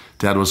 his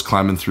dad was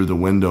climbing through the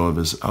window of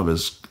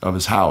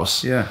his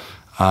house. Yeah.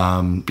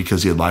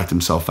 Because he had locked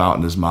himself out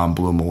and his mom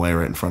blew him away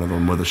right in front of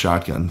him with a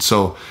shotgun.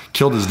 So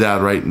killed his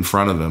dad right in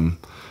front of him.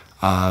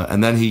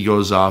 And then he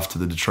goes off to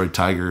the Detroit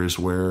Tigers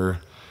where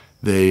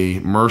they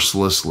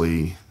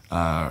mercilessly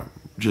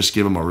just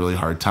give him a really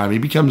hard time. He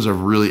becomes a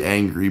really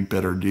angry,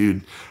 bitter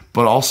dude,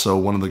 but also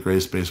one of the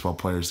greatest baseball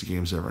players the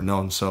game's ever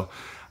known. So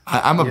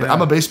I'm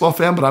a baseball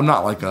fan, but I'm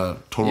not like a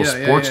total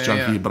sports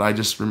junkie. But I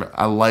just remember,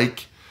 I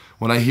like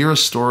when I hear a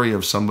story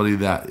of somebody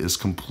that is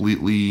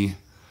completely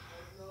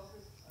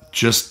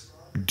just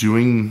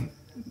doing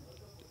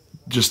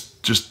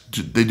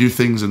they do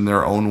things in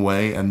their own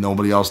way and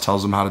nobody else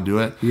tells them how to do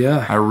it.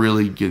 Yeah. I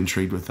really get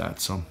intrigued with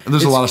that. So and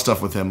there's a lot of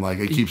stuff with him. Like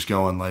it keeps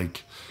going.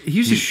 Like he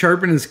used to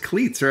sharpen his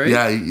cleats, right?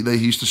 Yeah. He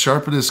used to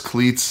sharpen his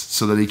cleats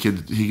so that he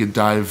could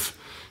dive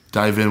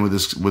in with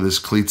his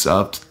cleats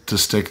up to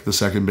stick the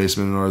second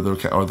baseman or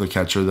the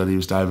catcher that he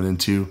was diving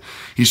into.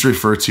 He used to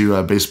refer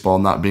to baseball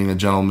not being a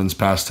gentleman's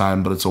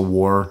pastime, but it's a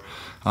war.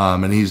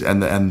 And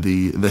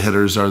the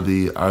hitters are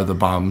the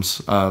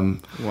bombs.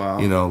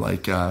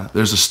 Wow.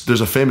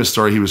 There's a famous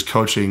story. He was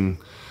coaching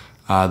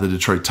the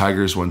Detroit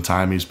Tigers one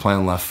time. He was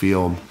playing left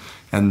field,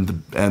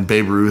 and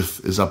Babe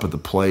Ruth is up at the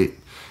plate,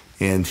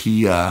 and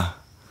he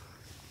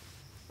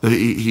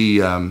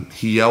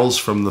yells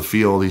from the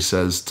field. He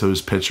says to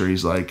his pitcher,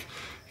 he's like,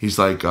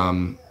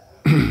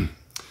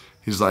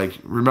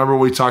 remember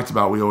what we talked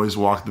about? We always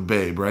walk the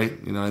Babe, right?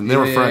 And they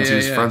were friends. He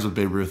was friends with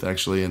Babe Ruth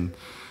actually, and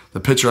the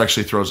pitcher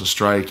actually throws a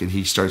strike, and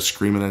he starts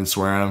screaming and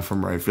swearing at him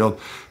from right field,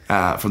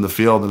 from the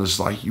field, and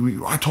it's like,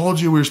 I told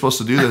you we were supposed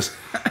to do this,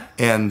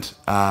 and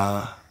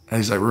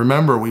he's like,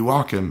 remember, we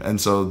walk him, and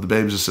so the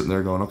Babe's just sitting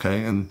there going,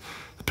 okay, and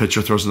the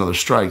pitcher throws another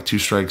strike, 2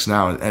 strikes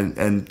now,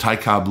 and Ty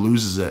Cobb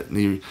loses it,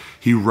 and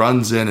he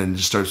runs in and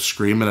just starts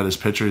screaming at his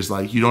pitcher. He's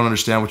like, you don't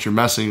understand what you're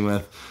messing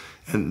with.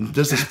 And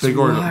does this big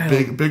old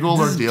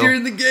ordeal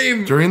during the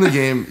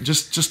game.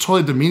 Just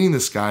totally demeaning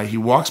this guy. He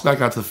walks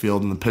back out to the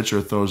field, and the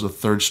pitcher throws a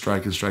third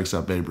strike and strikes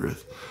out Babe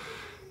Ruth.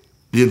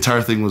 The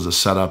entire thing was a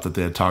setup that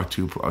they had talked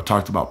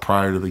about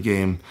prior to the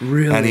game.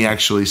 Really? And he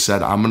actually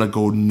said, "I'm going to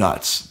go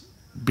nuts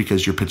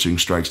because you're pitching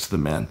strikes to the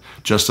man,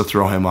 just to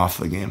throw him off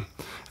the game.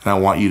 And I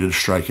want you to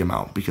strike him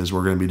out because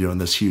we're going to be doing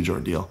this huge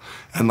ordeal."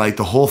 And like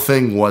the whole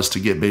thing was to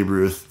get Babe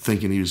Ruth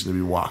thinking he was going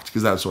to be walked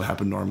because that's what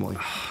happened normally.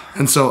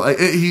 And so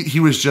he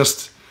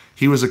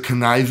was a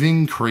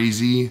conniving,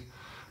 crazy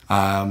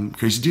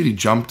dude. He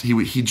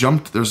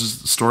jumped. There's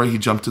a story. He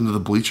jumped into the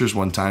bleachers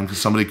one time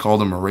because somebody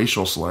called him a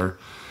racial slur.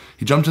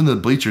 He jumped into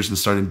the bleachers and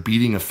started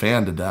beating a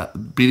fan to death,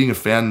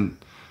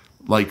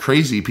 like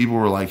crazy. People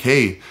were like,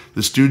 "Hey,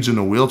 this dude's in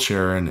a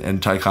wheelchair,"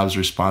 and Ty Cobb's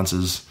response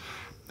is,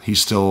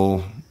 "He's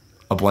still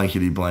a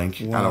blankety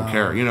blank. Wow. I don't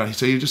care."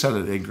 So he just had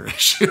an anger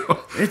issue.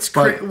 It's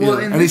great. Well,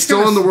 and he's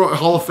still in the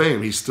Hall of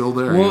Fame. He's still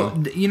there.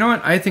 Well, you know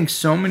what? I think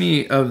so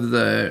many of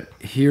the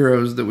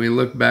heroes that we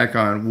look back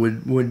on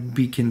would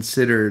be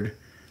considered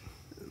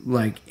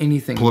like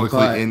anything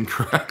politically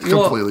incorrect.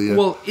 Completely. Yeah.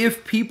 Well,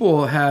 if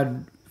people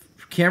had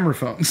camera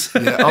phones,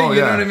 yeah. Oh,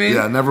 you know what I mean?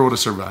 Yeah, never would have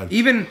survived.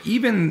 Even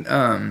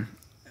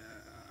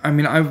I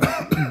mean,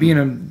 being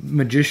a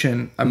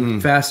magician,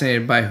 I'm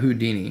fascinated by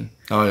Houdini.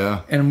 Oh,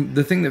 yeah. And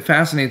the thing that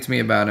fascinates me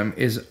about him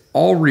is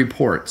all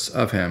reports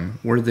of him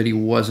were that he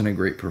wasn't a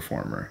great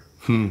performer.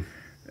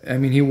 I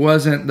mean, he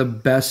wasn't the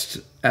best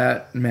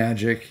at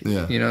magic.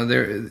 Yeah. You know,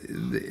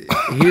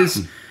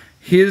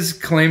 his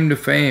claim to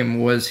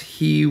fame was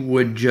he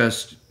would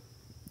just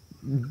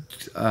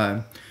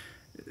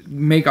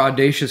make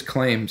audacious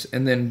claims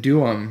and then do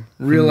them,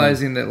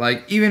 realizing that,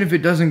 like, even if it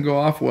doesn't go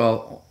off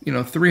well,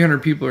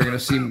 300 people are going to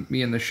see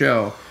me in the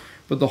show,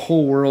 but the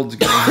whole world's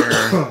going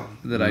to hear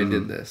that I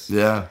did this.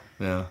 Yeah,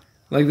 yeah.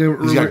 Like,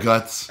 he's got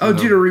guts. Oh,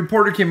 dude, a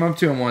reporter came up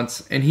to him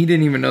once, and he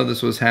didn't even know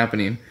this was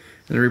happening.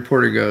 And the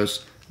reporter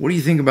goes, "What do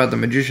you think about the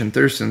magician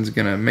Thurston's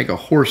going to make a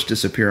horse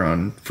disappear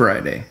on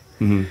Friday?"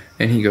 And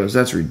he goes,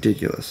 "That's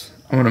ridiculous.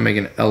 I'm going to make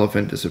an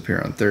elephant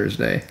disappear on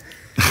Thursday."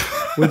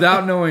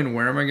 Without knowing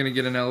where am I going to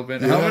get an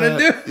elephant? How am I going to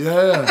do it?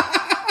 Yeah.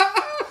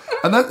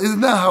 And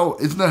isn't that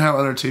how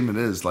entertainment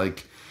is?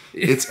 Like,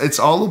 it's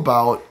all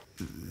about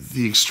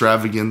the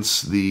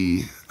extravagance,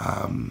 the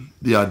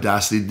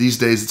audacity. These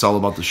days, it's all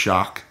about the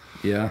shock.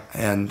 Yeah.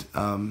 And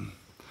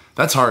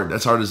that's hard.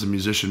 That's hard as a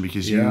musician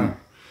because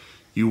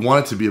you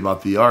want it to be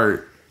about the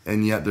art,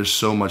 and yet there's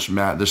so much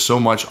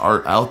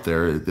art out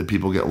there that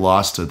people get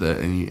lost to that,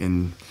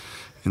 and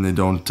they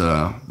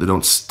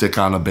don't stick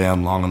on a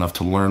band long enough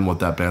to learn what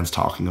that band's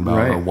talking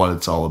about or what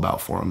it's all about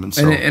for them. And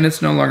so, and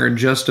it's no longer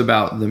just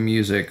about the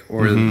music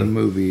or the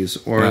movies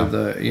or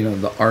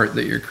the art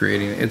that you're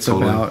creating. It's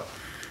about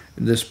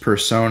this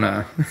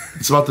persona.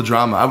 It's about the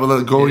drama.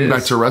 Going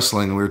back to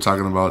wrestling, we were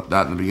talking about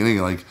that in the beginning.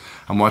 Like,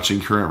 I'm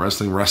watching current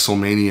wrestling,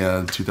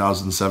 WrestleMania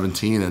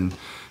 2017, and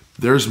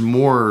there's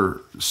more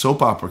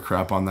soap opera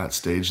crap on that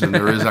stage than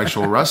there is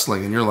actual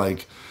wrestling. And you're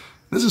like,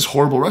 this is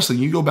horrible wrestling.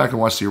 You go back and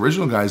watch the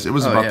original guys. It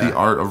was about the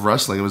art of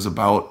wrestling. It was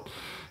about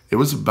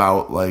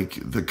like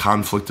the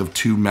conflict of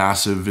two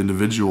massive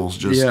individuals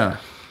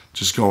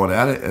just going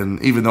at it.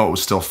 And even though it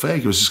was still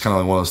fake, it was just kind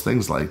of like one of those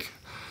things. Like,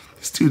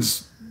 these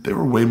dudes, they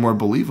were way more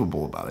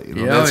believable about it.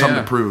 They had something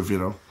to prove.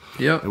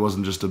 It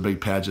wasn't just a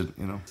big pageant.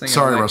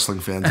 Sorry, wrestling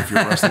fans. If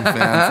you're a wrestling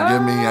fan,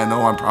 forgive me. I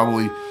know I'm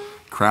probably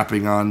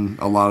crapping on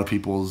a lot of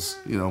people's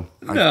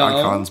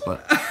icons,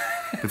 but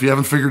if you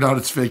haven't figured out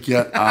it's fake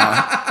yet,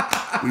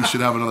 we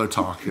should have another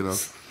talk.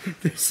 There's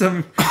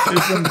some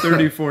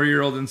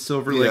 34-year-old in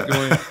Silver Lake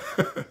going,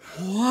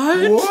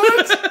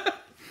 what?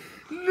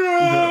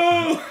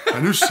 No. I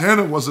knew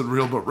Santa wasn't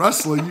real, but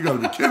wrestling, you got to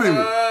be kidding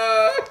me.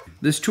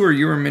 This tour,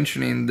 you were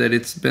mentioning that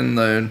it's been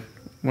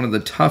one of the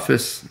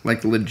toughest,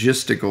 like,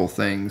 logistical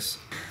things.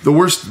 The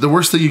worst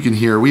thing you can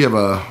hear. We have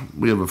a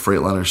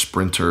Freightliner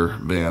Sprinter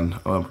van,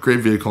 a great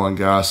vehicle on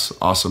gas,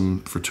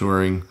 awesome for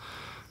touring,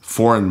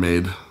 foreign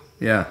made.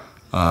 Yeah.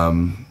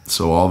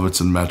 So all of it's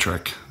in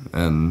metric,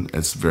 and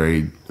it's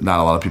not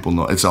a lot of people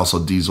know. It's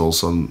also diesel,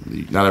 so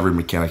not every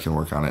mechanic can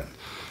work on it.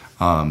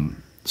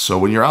 So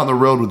when you're out on the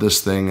road with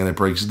this thing and it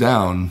breaks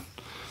down,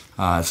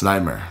 it's a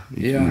nightmare.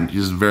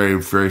 Just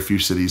very, very few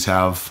cities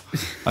have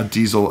a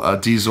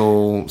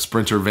diesel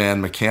Sprinter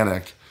van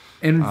mechanic.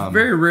 And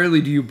very rarely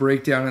do you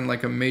break down in,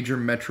 like, a major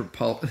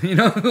metropolitan,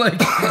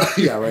 like...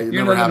 Yeah, right. It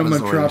never happens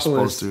the way you're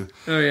supposed to.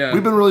 Oh, yeah.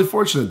 We've been really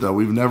fortunate, though.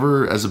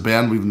 As a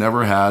band, we've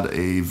never had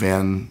a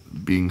van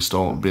been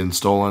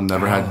stolen,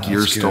 never had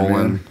gear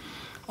stolen,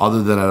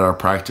 other than at our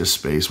practice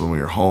space when we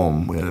were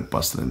home. We had it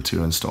busted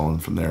into and stolen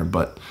from there,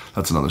 but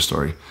that's another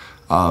story.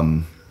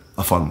 A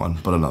fun one,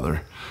 but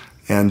another.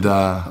 And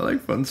I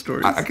like fun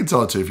stories. I can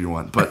tell it to you if you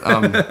want. But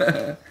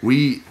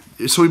we've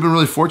been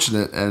really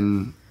fortunate,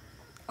 and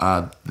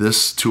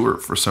this tour,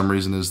 for some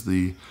reason, is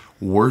the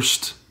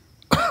worst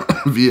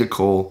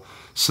vehicle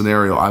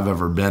scenario I've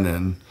ever been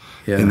in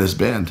this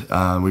band.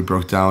 We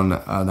broke down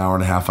an hour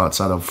and a half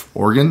outside of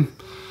Oregon.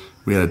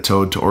 We had it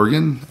towed to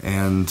Oregon,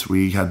 and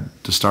we had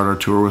to start our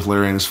tour with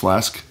Larry and his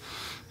Flask.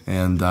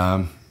 And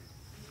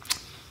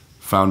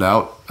found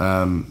out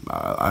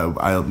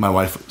my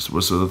wife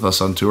was with us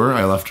on tour.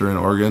 I left her in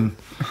Oregon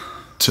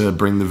to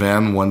bring the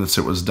van once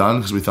it was done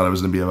because we thought it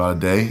was going to be about a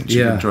day.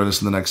 She could join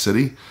us in the next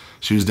city.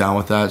 She was down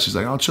with that. She's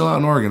like, I'll chill out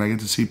in Oregon. I get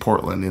to see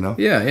Portland,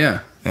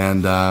 Yeah.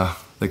 And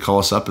they call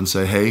us up and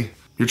say, hey,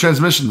 your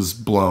transmission's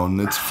blown.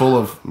 It's full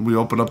of, we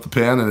open up the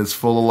pan and it's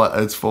full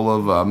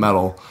of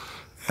metal.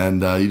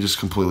 And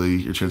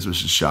your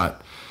transmission's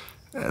shot.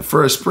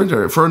 For a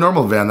Sprinter, for a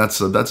normal van,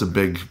 that's a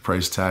big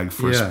price tag.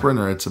 For a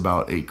Sprinter, it's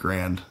about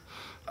 $8,000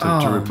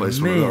 to replace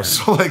one of those.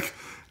 So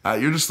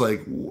you're just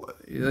like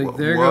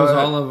there goes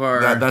all of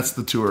our. That's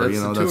the tour.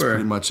 That's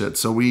pretty much it.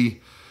 So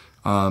we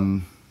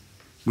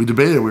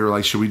debated. We were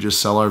like, should we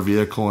just sell our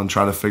vehicle and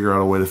try to figure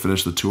out a way to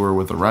finish the tour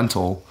with a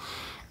rental?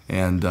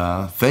 And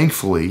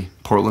thankfully,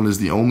 Portland is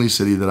the only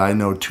city that I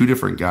know 2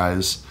 different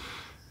guys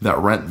that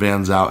rent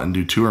vans out and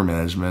do tour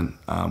management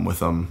with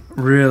them.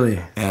 Really?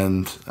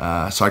 And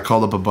so I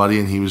called up a buddy,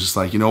 and he was just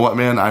like, you know what,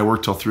 man? I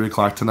work till 3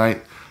 o'clock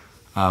tonight,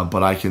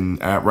 but I can,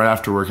 right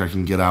after work, I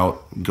can get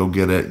out, go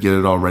get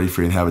it all ready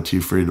for you, and have it to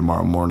you for you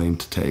tomorrow morning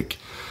to take.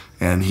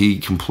 And he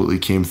completely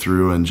came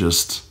through and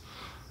just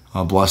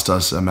blessed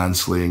us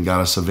immensely and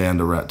got us a van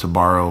to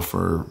borrow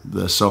for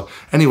this. So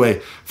anyway,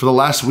 for the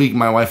last week,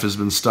 my wife has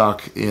been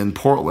stuck in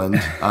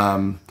Portland,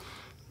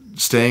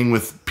 staying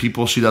with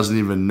people she doesn't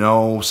even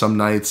know some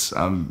nights,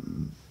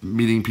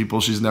 meeting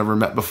people she's never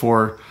met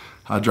before,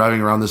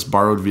 driving around this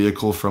borrowed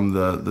vehicle from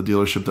the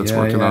dealership that's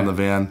working on the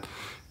van.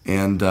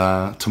 And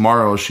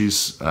tomorrow,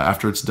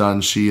 after it's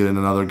done, she and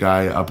another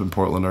guy up in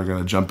Portland are going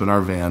to jump in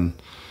our van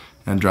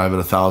and drive it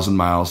 1,000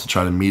 miles to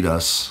try to meet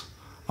us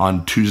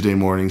on Tuesday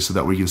morning so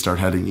that we can start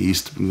heading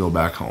east and go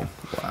back home.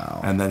 Wow.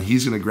 And then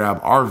he's going to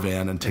grab our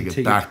van and take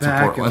it back to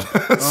Portland.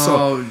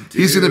 So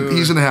he's going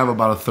to have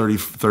about a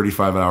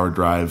 35-hour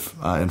drive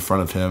in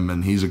front of him,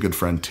 and he's a good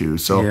friend too.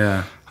 So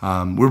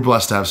we're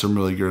blessed to have some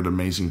really good,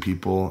 amazing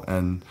people,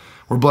 and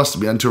we're blessed to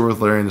be on tour with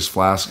Larry and his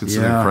Flask. It's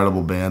an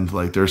incredible band.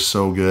 Like, they're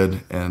so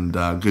good and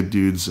good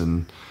dudes,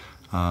 and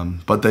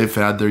but they've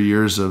had their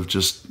years of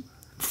just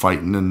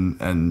fighting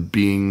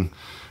and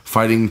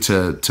fighting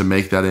to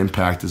make that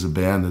impact as a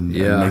band and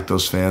make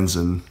those fans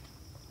and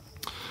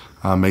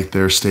make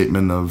their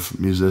statement of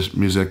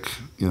music.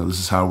 You know, this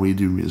is how we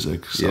do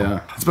music.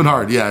 So it's been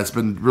hard. Yeah, it's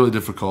been really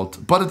difficult.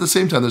 But at the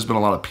same time, there's been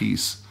a lot of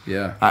peace.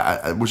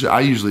 Yeah, which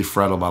I usually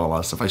fret about a lot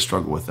of stuff. I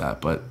struggle with that,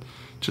 but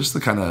just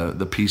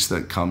the peace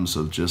that comes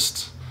of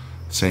just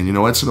saying, you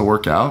know, it's going to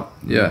work out.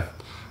 Yeah.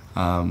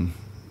 You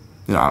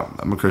know,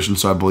 I'm a Christian,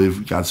 so I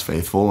believe God's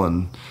faithful,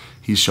 and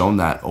He's shown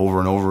that over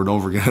and over and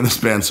over again in this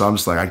band. So I'm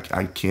just like,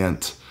 I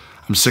can't.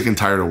 I'm sick and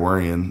tired of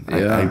worrying.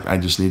 I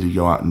just need to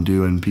go out and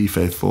do and be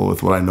faithful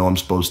with what I know I'm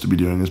supposed to be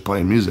doing, is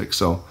playing music.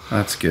 So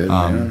that's good,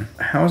 man.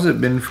 How's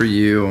it been for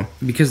you?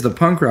 Because the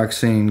punk rock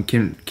scene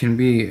can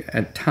be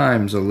at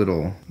times a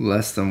little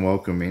less than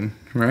welcoming,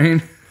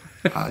 right?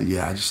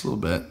 Yeah, just a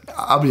little bit.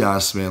 I'll be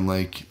honest, man.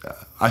 Like,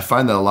 I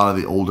find that a lot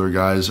of the older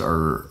guys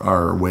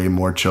are way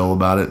more chill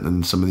about it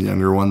than some of the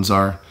younger ones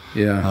are.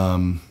 Yeah.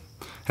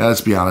 And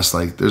let's be honest.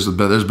 Like, there's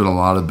been a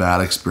lot of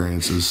bad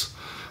experiences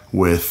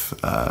with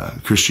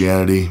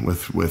Christianity,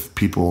 with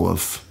people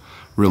of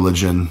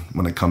religion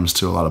when it comes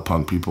to a lot of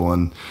punk people,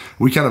 and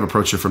we kind of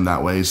approach it from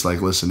that way. It's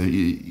like, listen,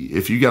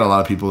 if you got a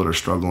lot of people that are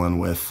struggling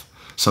with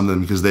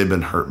something because they've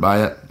been hurt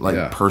by it,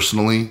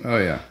 personally,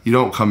 you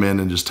don't come in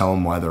and just tell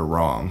them why they're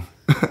wrong.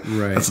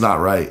 Right. That's not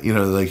right. You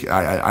know, like,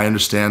 I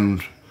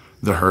understand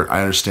the hurt.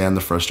 I understand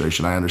the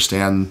frustration. I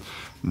understand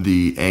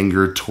the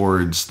anger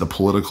towards the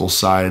political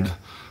side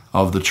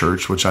of the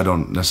church, which I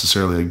don't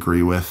necessarily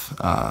agree with,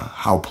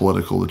 how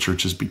political the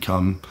church has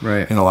become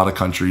in a lot of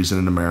countries and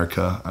in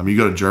America. I mean,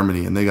 you go to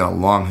Germany and they got a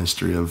long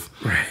history of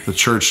the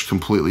church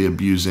completely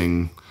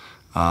abusing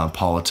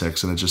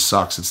politics, and it just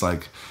sucks. It's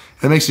like,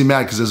 it makes me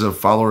mad because as a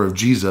follower of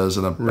Jesus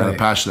and a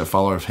passionate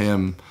follower of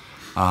Him,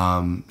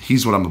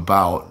 He's what I'm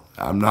about.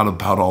 I'm not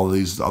about all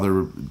these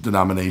other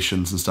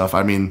denominations and stuff.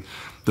 I mean,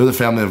 they're the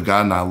family of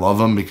God, and I love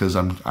them because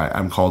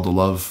I'm called to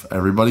love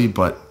everybody.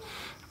 But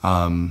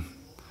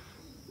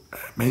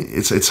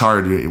it's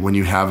hard when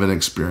you have an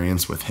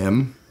experience with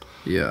Him.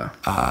 Yeah.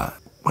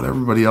 What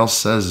everybody else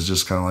says is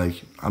just kind of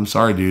like, I'm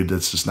sorry, dude,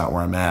 that's just not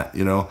where I'm at,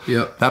 you know?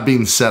 Yep. That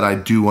being said, I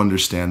do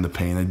understand the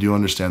pain. I do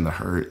understand the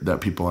hurt that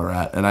people are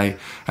at. And I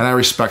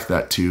respect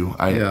that too.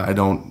 I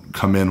don't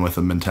come in with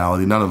a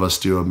mentality. None of us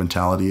do a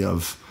mentality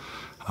of,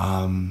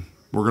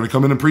 we're going to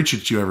come in and preach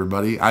at you,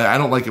 everybody. I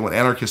don't like it when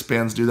anarchist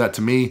bands do that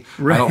to me.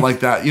 Right. I don't like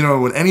that, you know,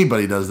 when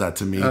anybody does that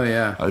to me. Oh,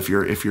 yeah. If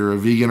you're a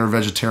vegan or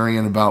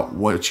vegetarian about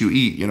what you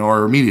eat, you know,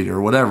 or meat eater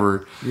or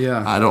whatever,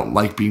 I don't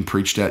like being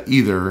preached at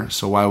either.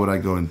 So why would I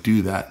go and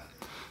do that?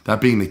 That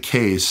being the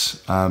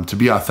case, to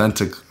be an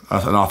authentic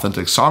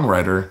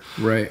songwriter,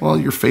 well,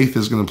 your faith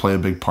is going to play a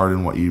big part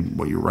in what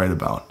you write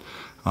about.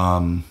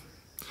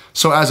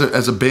 So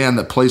as a band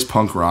that plays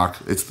punk rock,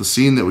 it's the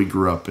scene that we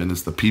grew up in.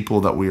 It's the people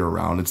that we are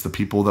around. It's the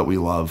people that we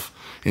love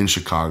in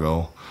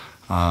Chicago.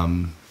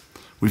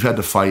 We've had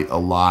to fight a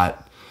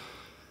lot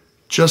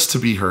just to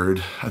be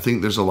heard. I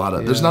think there's not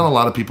a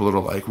lot of people that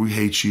are like, we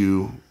hate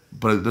you,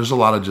 but there's a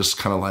lot of just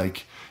kind of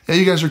like, yeah,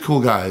 you guys are cool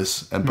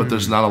guys, but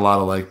there's not a lot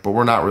of like, but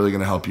we're not really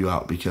going to help you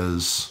out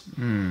because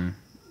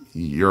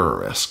you're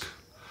a risk.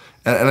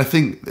 And I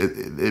think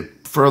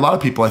it for a lot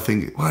of people, I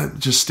think, well, it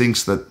just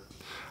stinks that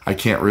I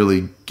can't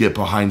really get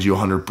behind you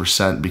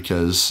 100%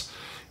 because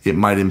it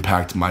might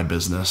impact my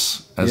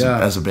business as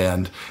a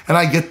band. And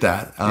I get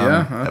that.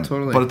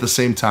 Totally. But at the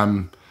same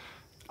time,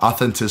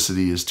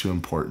 authenticity is too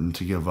important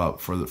to give up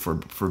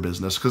for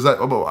business. Because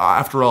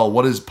after all,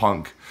 what is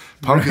punk?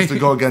 Punk is to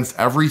go against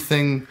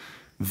everything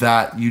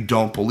that you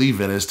don't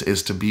believe in, is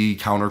to be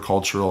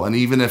countercultural. And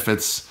even if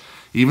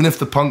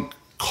the punk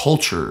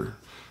culture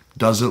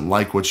doesn't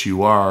like what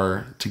you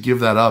are, to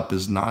give that up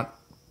is not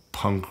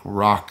punk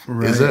rock,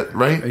 is it?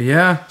 Right?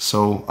 Yeah.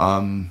 So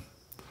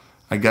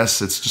I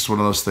guess it's just one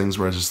of those things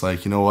where it's just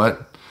like, you know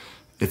what?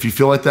 If you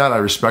feel like that, I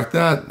respect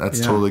that. That's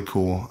totally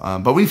cool.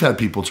 But we've had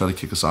people try to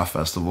kick us off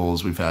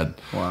festivals. We've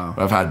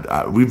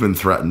been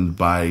threatened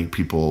by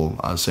people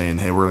saying,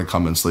 "Hey, we're going to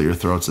come and slit your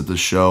throats at this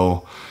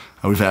show."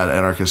 We've had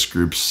anarchist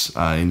groups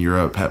in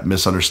Europe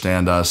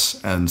misunderstand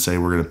us and say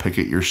we're going to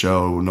picket your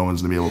show. No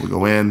one's going to be able to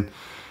go in.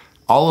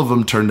 all of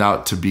them turned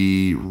out to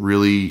be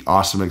really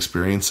awesome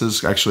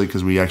experiences, actually,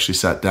 because we actually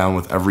sat down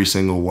with every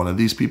single one of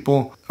these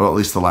people, well, at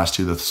least the last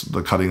two, that's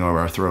the cutting over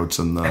our throats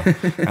and the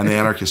and the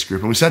anarchist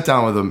group. And we sat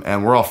down with them,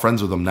 and we're all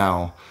friends with them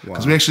now,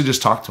 because we actually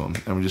just talked to them,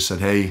 and we just said,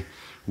 hey,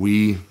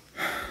 you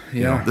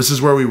know, this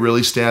is where we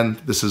really stand.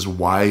 This is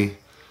why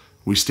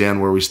we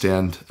stand where we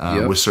stand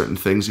with certain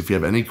things. If you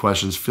have any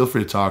questions, feel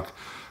free to talk.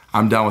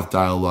 I'm down with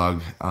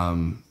dialogue.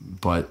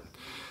 But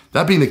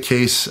that being the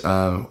case,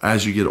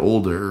 as you get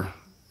older,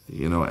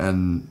 you know,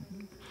 and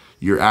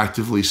you're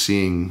actively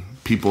seeing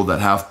people that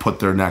have put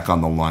their neck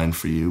on the line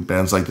for you.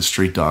 Bands like the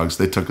Street Dogs,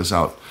 they took us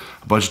out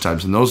a bunch of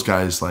times, and those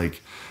guys,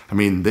 like, I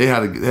mean, they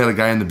had a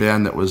guy in the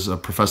band that was a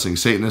professing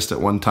Satanist at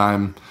one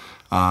time,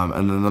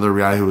 and another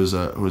guy who was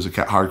a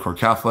hardcore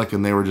Catholic,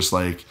 and they were just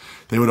like,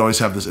 they would always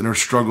have this inner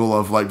struggle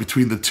of like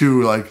between the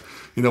two, like,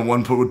 you know,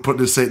 one would put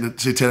his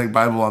satanic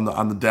Bible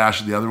on the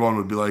dash, and the other one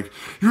would be like,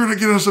 "You're gonna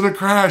get us in a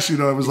crash," you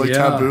know. It was like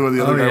taboo, and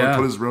the other guy would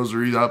put his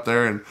rosary up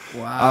there, and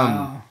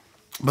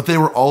but they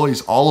were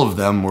always, all of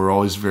them were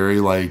always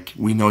very like,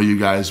 we know you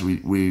guys, we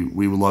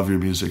love your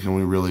music, and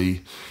we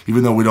really,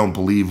 even though we don't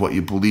believe what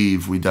you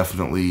believe, we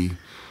definitely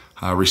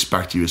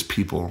respect you as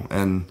people.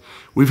 And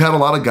we've had a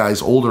lot of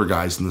guys, older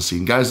guys in the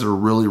scene, guys that are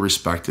really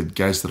respected,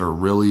 guys that are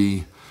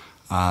really,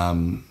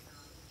 that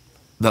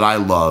I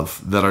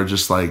love, that are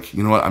just like,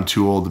 you know what, I'm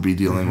too old to be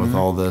dealing with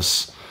all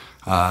this.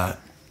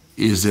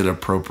 Is it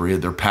appropriate?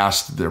 They're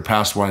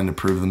past wanting to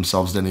prove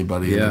themselves to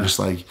anybody. And they're just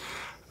like,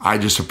 I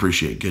just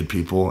appreciate good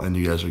people, and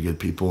you guys are good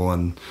people,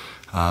 and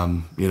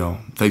you know,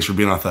 thanks for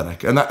being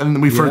authentic.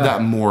 And we've heard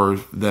that more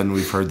than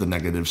we've heard the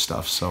negative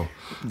stuff. So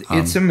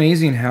it's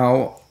amazing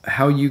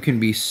how you can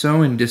be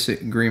so in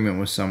disagreement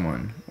with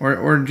someone,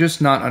 or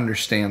just not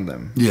understand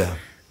them. Yeah.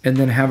 And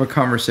then have a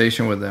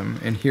conversation with them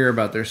and hear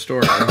about their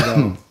story and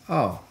go,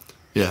 oh,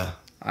 yeah,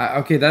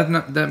 okay,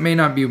 that may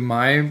not be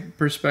my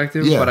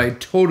perspective, but I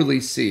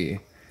totally see.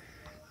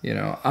 You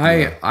know,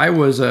 I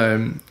was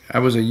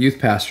a youth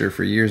pastor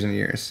for years and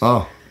years.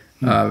 Oh.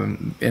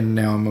 And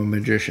now I'm a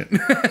magician.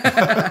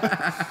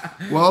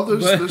 Well,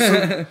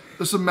 there's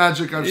some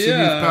magic I've seen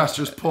youth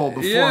pastors pull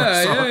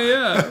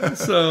before.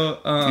 So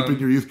keeping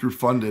your youth group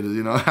funded,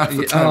 you know, half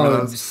the time.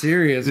 Oh,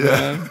 serious,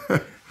 man.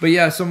 But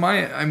yeah, so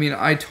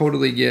I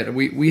totally get.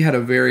 We had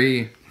a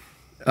very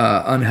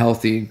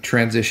unhealthy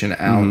transition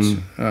out.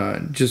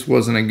 Just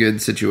wasn't a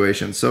good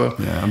situation. So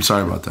yeah, I'm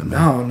sorry about that,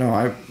 man. No,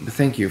 I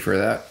thank you for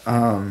that.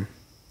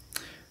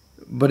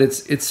 But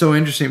it's so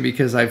interesting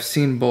because I've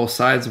seen both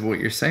sides of what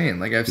you're saying.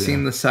 Like, I've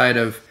seen the side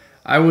of,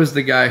 I was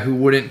the guy who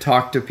wouldn't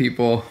talk to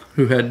people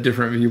who had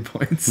different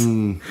viewpoints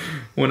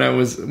when I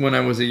was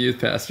a youth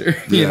pastor.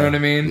 You know what I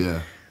mean?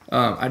 Yeah.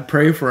 I'd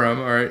pray for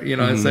them, or, you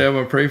know, I'd say, I'm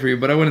going to pray for you,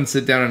 but I wouldn't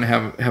sit down and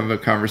have a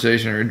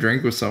conversation or a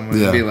drink with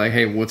someone and be like,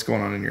 hey, what's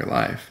going on in your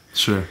life?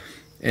 Sure.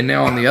 And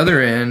now on the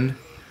other end,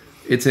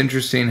 it's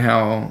interesting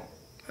how,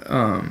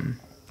 I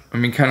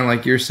mean, kind of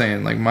like you're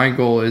saying, like, my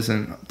goal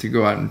isn't to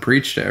go out and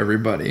preach to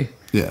everybody.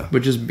 Yeah.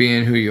 But just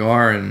being who you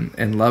are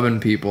and loving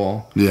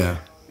people. Yeah.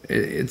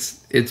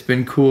 It's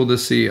been cool to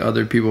see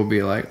other people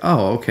be like,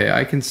 oh, okay,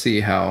 I can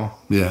see how.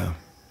 Yeah.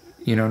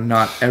 You know,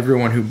 not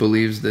everyone who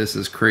believes this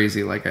is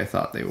crazy like I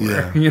thought they were.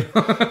 Yeah. You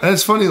know? And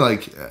it's funny,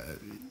 like,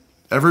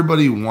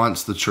 everybody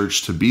wants the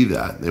church to be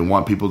that. They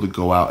want people to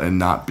go out and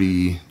not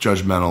be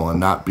judgmental and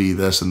not be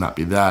this and not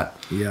be that.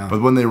 Yeah.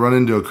 But when they run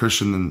into a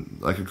Christian and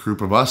like a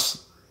group of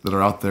us that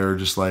are out there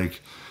just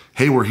like,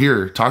 hey, we're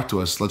here, talk to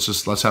us.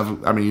 Let's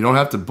have, I mean, you don't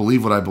have to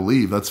believe what I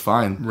believe. That's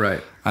fine.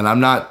 Right. And I'm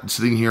not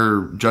sitting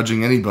here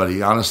judging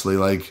anybody, honestly.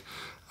 Like,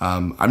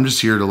 I'm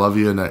just here to love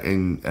you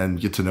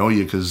and get to know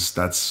you, because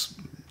that's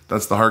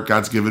the heart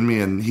God's given me,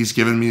 and He's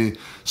given me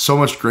so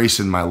much grace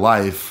in my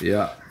life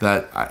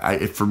that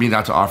I for me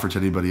not to offer to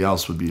anybody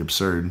else would be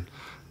absurd.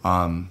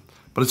 But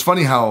it's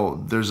funny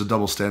how there's a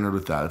double standard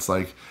with that. It's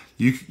like,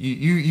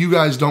 you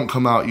guys don't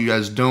come out, you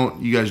guys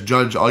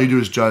judge, all you do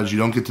is judge, you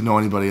don't get to know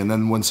anybody, and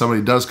then when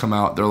somebody does come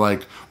out, they're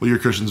like, well, you're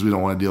Christians, we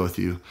don't want to deal with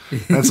you.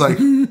 And it's like,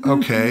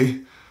 okay,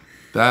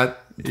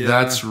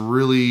 that's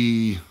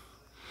really,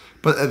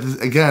 but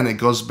again, it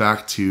goes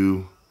back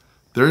to,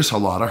 there's a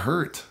lot of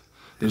hurt.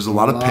 There's a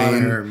lot of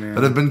pain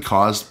that have been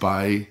caused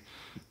by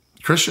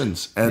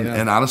Christians.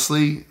 And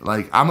honestly,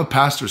 like, I'm a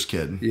pastor's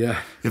kid. Yeah.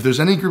 If there's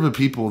any group of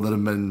people that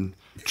have been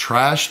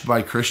trashed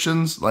by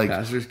Christians, like,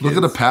 look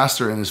at a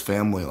pastor and his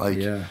family. Like,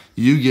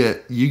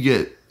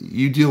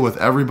 you deal with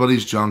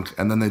everybody's junk,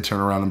 and then they turn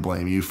around and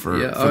blame you for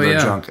their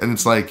junk. And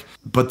it's like,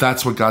 but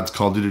that's what God's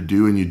called you to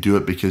do, and you do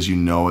it because you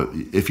know it.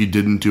 If you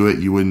didn't do it,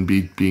 you wouldn't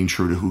be being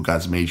true to who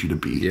God's made you to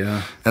be.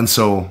 Yeah. And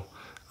so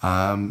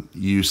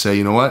you say,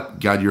 you know what,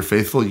 God, you're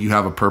faithful. You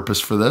have a purpose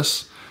for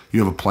this.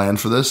 You have a plan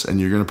for this, and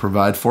you're going to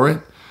provide for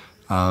it.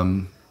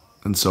 And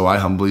so I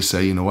humbly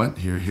say, you know what,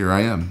 here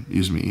I am.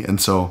 Use me.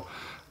 And so,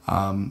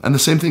 and the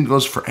same thing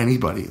goes for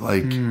anybody.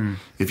 Like,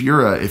 if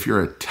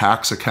you're a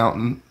tax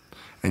accountant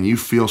and you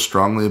feel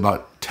strongly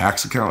about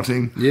tax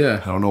accounting,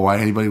 I don't know why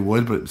anybody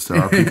would, but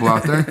there are people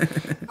out there.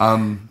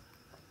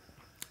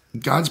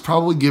 God's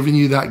probably given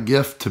you that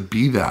gift to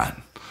be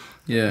that.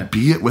 Yeah.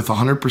 Be it with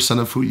 100%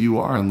 of who you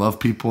are and love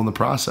people in the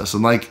process.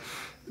 And like,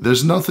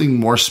 there's nothing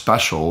more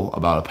special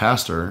about a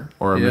pastor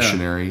or a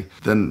missionary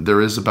than there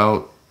is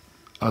about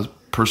a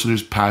person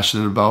who's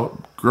passionate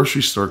about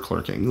grocery store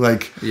clerking.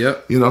 Like, you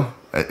know,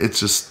 it's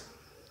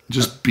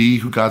just be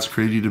who God's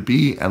created you to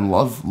be and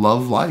love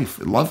life.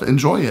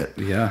 Enjoy it.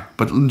 Yeah.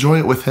 But enjoy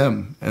it with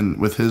him and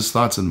with his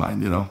thoughts in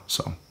mind, you know,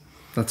 so.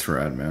 That's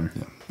rad, man.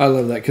 Yeah. I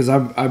love that because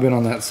I've been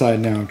on that side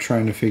now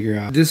trying to figure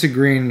out,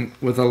 disagreeing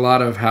with a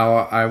lot of how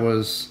I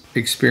was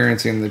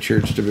experiencing the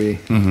church to be.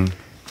 Mm-hmm.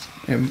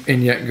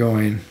 And yet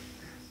going,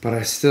 but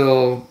I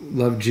still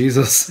love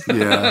Jesus.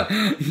 Yeah.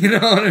 You know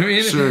what I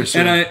mean? Sure.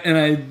 And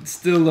I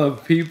still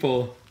love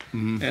people.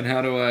 Mm-hmm. And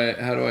how do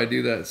I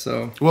do that?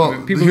 So, well, I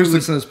mean, people who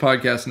listen to this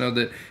podcast know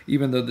that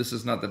even though this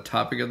is not the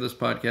topic of this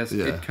podcast,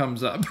 it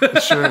comes up.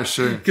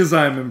 Sure. Because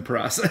I'm in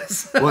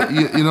process. Well,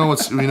 you know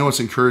what's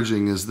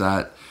encouraging is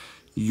that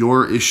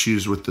your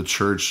issues with the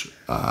church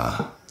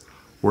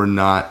were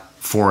not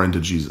foreign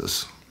to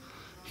Jesus.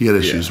 He had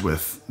issues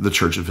with the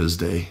church of his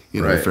day.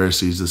 You know, the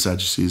Pharisees, the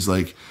Sadducees.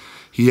 Like,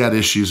 he had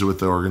issues with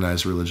the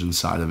organized religion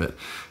side of it.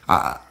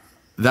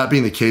 That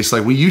being the case,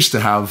 like, we used to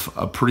have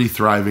a pretty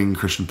thriving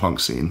Christian punk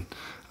scene.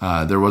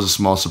 There was a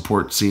small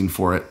support scene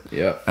for it.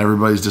 Yeah.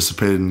 Everybody's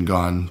dissipated and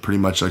gone pretty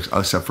much,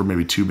 except for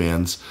maybe two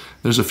bands.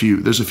 There's a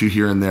few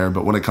here and there,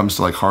 but when it comes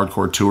to like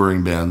hardcore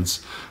touring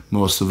bands,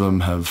 most of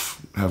them have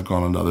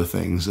gone on to other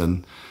things,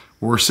 and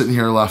we're sitting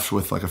here left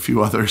with like a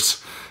few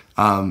others.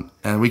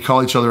 And we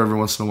call each other every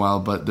once in a while,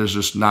 but there's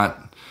just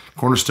not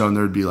Cornerstone.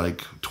 There would be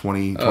like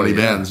 20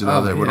 bands, you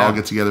know, that would all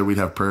get together. We'd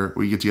have prayer.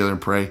 We get together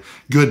and pray.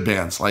 Good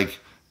bands, like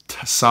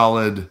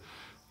solid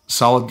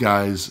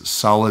guys,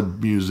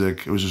 solid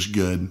music. It was just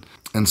good.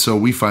 And so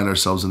we find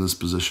ourselves in this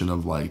position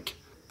of like,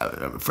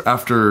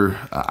 after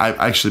I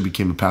actually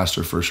became a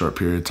pastor for a short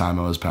period of time.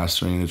 I was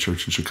pastoring in a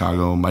church in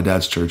Chicago, my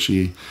dad's church.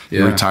 He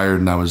retired,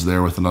 and I was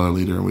there with another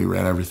leader, and we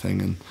ran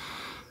everything.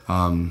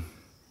 And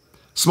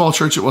small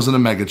church, it wasn't a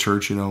mega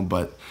church, you know,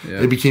 but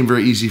it became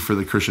very easy for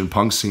the Christian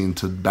punk scene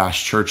to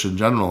bash church in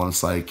general. And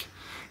it's like,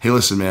 hey,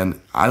 listen,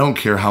 man, I don't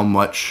care how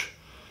much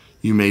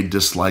you may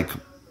dislike,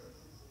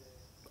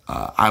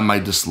 I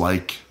might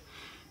dislike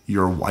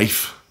your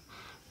wife,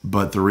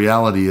 but the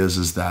reality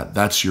is that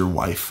that's your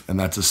wife, and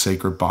that's a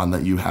sacred bond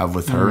that you have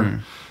with her. Mm-hmm.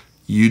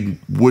 You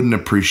wouldn't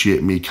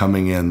appreciate me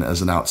coming in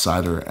as an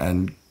outsider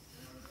and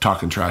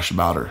talking trash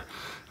about her.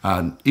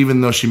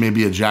 Even though she may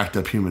be a jacked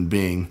up human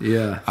being,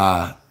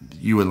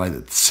 you wouldn't like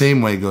it. The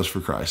same way goes for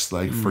Christ,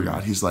 like for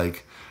God. He's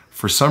like,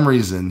 for some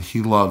reason,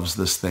 he loves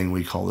this thing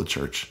we call the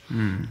church.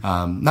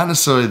 Not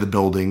necessarily the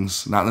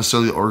buildings, not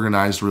necessarily the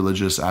organized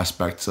religious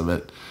aspects of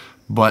it,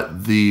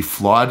 but the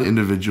flawed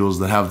individuals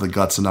that have the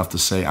guts enough to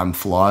say, I'm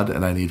flawed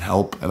and I need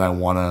help, and I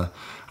want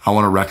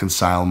to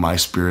reconcile my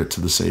spirit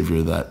to the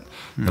Savior that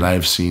I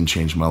have seen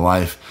change my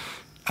life.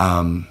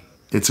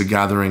 It's a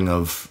gathering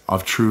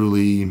of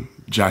truly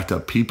jacked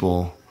up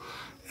people.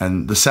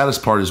 And the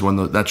saddest part is when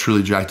that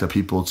truly jacked up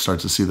people start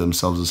to see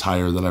themselves as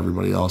higher than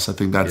everybody else. I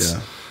think that's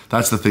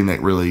the thing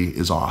that really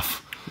is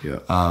off. Yeah.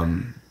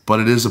 But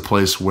it is a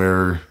place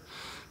where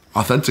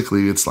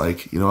authentically it's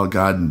like, you know,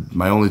 God,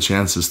 my only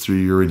chance is through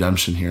your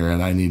redemption here,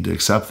 and I need to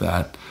accept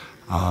that.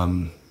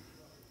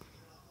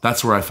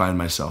 That's where I find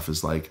myself,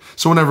 is like,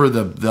 so whenever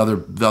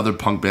the other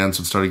punk bands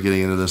would start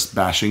getting into this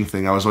bashing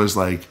thing, I was always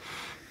like,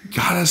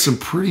 God has some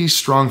pretty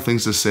strong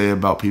things to say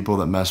about people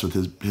that mess with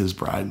his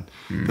bride.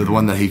 Mm-hmm. The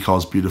one that he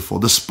calls beautiful,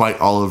 despite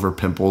all of her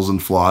pimples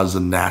and flaws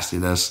and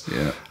nastiness.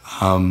 Yeah.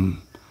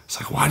 It's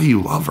like, why do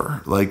you love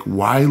her? Like,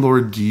 why,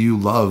 Lord, do you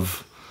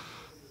love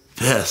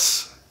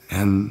this?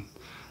 And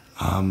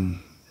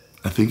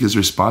I think his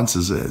response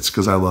is, it's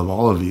because I love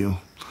all of you.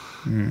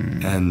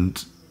 Mm.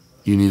 And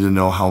you need to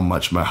know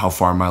how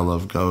far my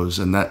love goes.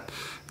 And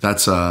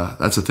that's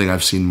a thing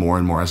I've seen more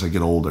and more as I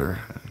get older.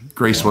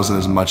 Grace wasn't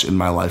as much in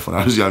my life when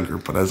I was younger,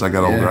 but as I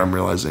got older, I'm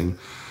realizing,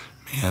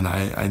 man,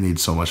 I need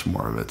so much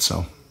more of it.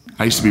 So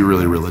I used to be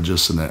really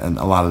religious, and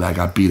a lot of that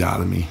got beat out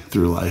of me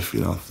through life. You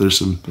know,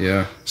 there's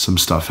some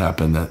stuff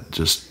happened that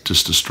just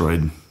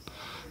destroyed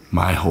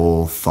my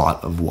whole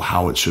thought of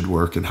how it should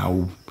work and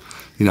how,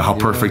 you know, how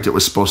perfect it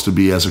was supposed to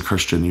be as a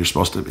Christian. It's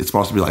supposed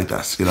to be like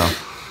this, you know,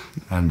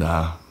 and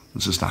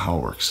it's just not how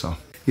it works. So.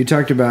 You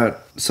talked about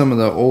some of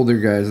the older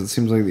guys. It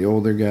seems like the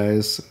older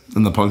guys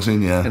in the punk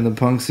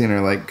scene,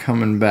 are like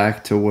coming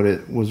back to what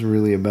it was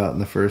really about in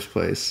the first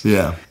place.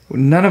 Yeah.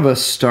 None of us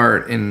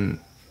start in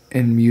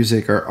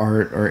music or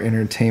art or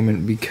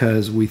entertainment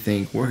because we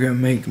think we're going to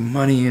make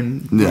money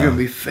and we're going to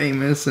be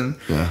famous, and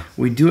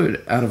we do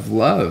it out of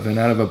love and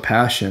out of a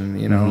passion,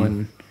 you know,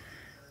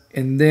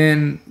 and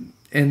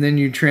then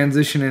you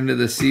transition into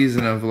the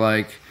season of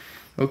like,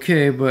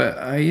 okay, but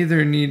I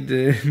either need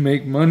to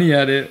make money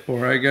at it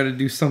or I got to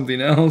do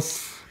something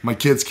else. My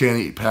kids can't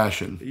eat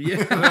passion. Yeah.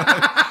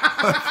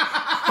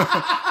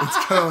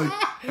 It's kind of like,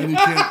 and you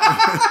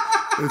can't.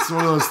 It's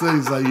one of those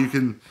things like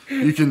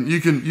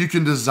you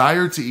can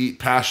desire to eat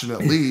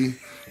passionately,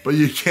 but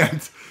you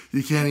can't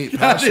eat passion.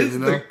 That is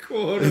the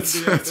quote.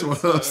 It's one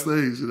of those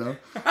things,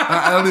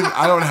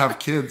 I don't have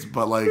kids,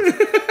 but like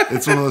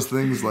it's one of those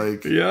things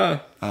like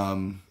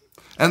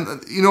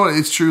and you know what?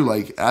 It's true.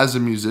 Like as a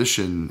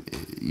musician,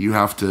 you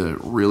have to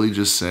really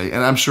just say,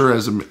 and I'm sure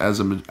as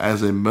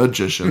a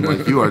magician,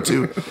 like you are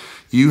too,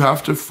 you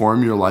have to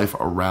form your life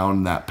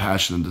around that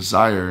passion and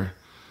desire,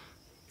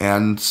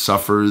 and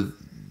suffer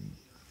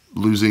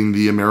losing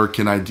the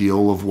American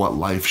ideal of what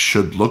life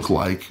should look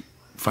like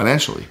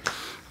financially.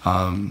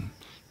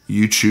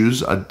 You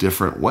choose a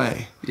different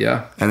way.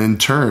 Yeah. And in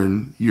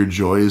turn, your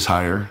joy is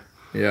higher.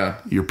 Yeah.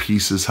 Your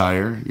peace is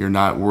higher. You're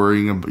not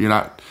worrying about,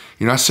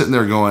 you're not sitting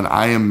there going,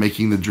 I am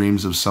making the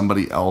dreams of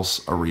somebody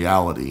else a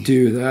reality.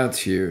 Dude, that's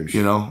huge.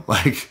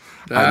 Like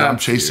I'm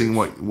chasing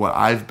what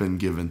I've been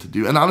given to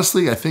do. And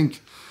honestly, I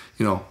think,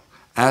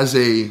 as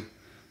a,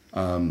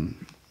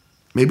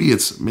 maybe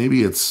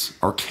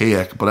it's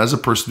archaic, but as a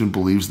person who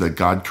believes that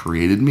God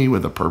created me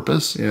with a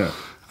purpose,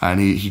 and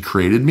he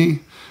created me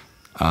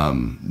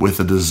with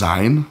a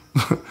design,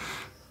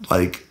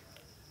 like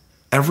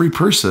every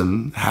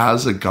person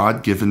has a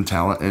God-given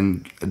talent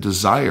and a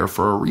desire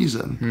for a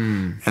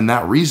reason. And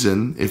that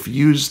reason, if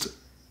used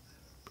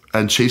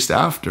and chased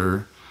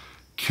after,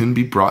 can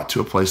be brought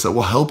to a place that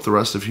will help the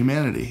rest of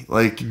humanity.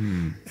 Like,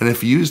 and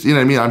if used,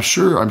 I'm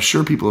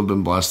sure people have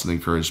been blessed and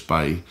encouraged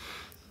by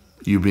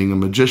you being a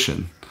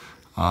magician.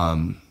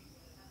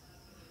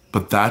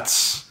 But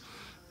that's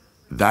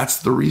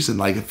the reason.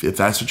 Like, if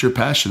that's what you're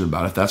passionate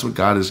about, if that's what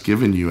God has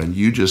given you, and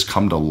you just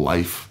come to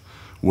life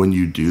when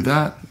you do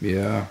that,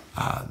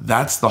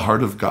 that's the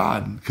heart of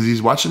God, because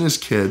he's watching his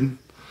kid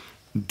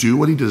do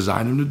what he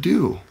designed him to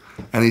do,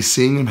 and he's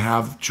seeing him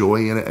have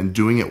joy in it and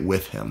doing it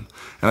with him.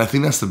 And I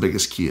think that's the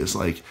biggest key, is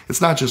like,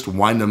 it's not just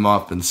wind them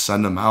up and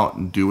send them out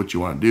and do what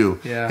you want to do.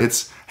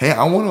 It's, hey,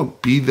 I want to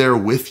be there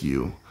with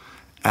you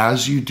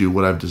as you do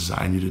what I've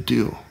designed you to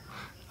do.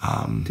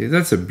 Dude,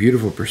 that's a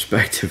beautiful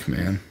perspective,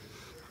 man.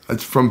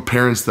 It's from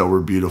parents that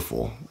were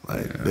beautiful.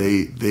 Like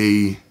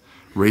they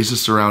raised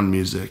us around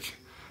music.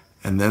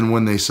 And then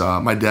when they saw,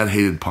 my dad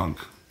hated punk.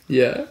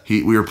 Yeah.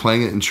 We were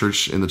playing it in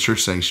the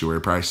church sanctuary,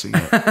 practicing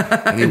it.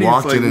 And he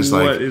walked in and was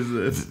like, what is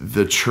this?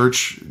 The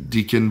church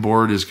deacon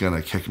board is going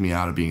to kick me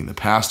out of being the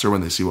pastor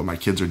when they see what my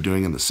kids are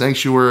doing in the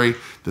sanctuary.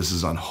 This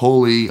is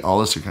unholy, all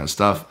this kind of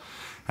stuff.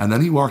 And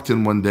then he walked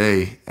in one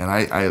day,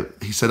 and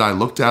he said, I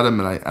looked at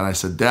him and I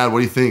said, Dad, what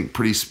do you think?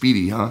 Pretty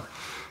speedy, huh?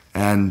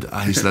 And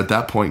he said, at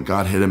that point,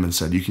 God hit him and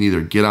said, you can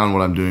either get on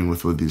what I'm doing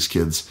with these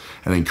kids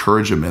and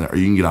encourage them in it, or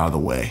you can get out of the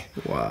way.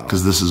 Wow.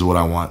 Because this is what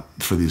I want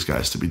for these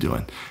guys to be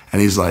doing.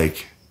 And he's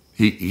like,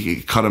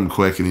 he cut him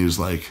quick, and he was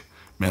like,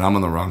 man, I'm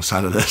on the wrong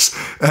side of this.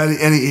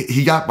 And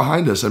he got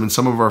behind us. I mean,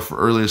 some of our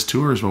earliest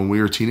tours when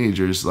we were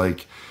teenagers,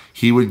 like,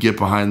 he would get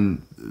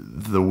behind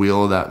the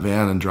wheel of that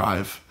van and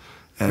drive.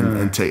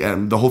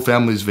 And the whole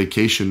family's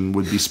vacation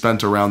would be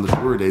spent around the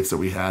tour dates that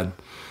we had.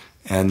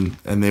 And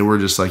they were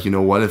just like, you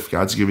know what, if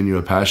God's given you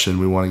a passion,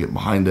 we want to get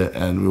behind it,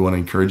 and we want to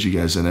encourage you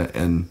guys in it.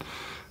 And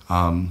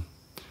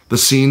the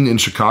scene in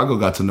Chicago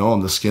got to know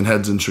him. The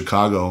skinheads in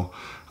Chicago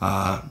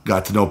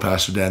got to know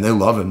Pastor Dan. They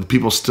love him.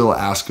 People still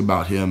ask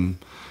about him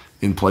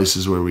in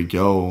places where we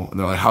go. And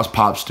they're like, how's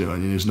Pops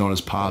doing? And he's known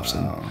as Pops.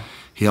 Wow. And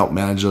he helped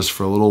manage us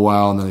for a little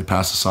while, and then he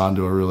passed us on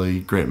to a really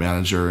great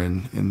manager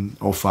in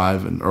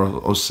 05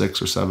 or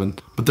 06 or 07.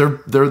 But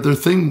their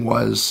thing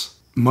was,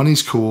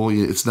 money's cool,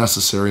 it's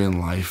necessary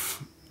in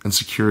life, and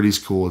security's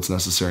cool, it's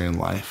necessary in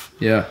life.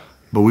 Yeah.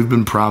 But we've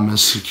been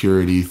promised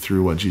security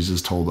through what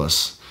Jesus told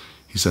us.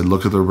 He said,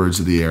 look at the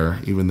birds of the air,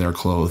 even they're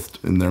clothed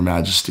in their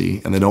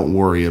majesty, and they don't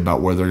worry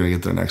about where they're going to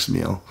get their next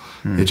meal.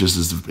 It just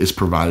is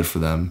provided for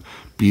them.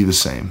 Be the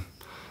same.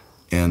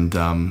 And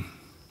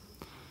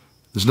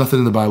there's nothing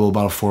in the Bible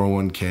about a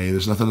 401k.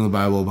 There's nothing in the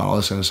Bible about all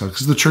this kind of stuff,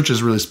 because the church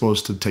is really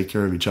supposed to take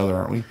care of each other,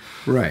 aren't we?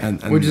 Right.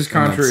 And which is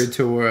contrary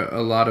to where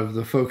a lot of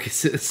the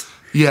focus is.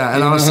 Yeah,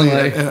 and honestly,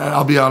 and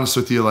I'll be honest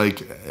with you,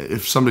 like,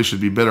 if somebody should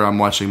be bitter, I'm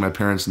watching my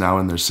parents now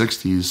in their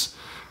 60s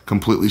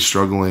completely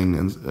struggling,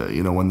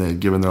 and when they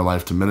had given their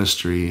life to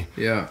ministry.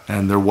 Yeah.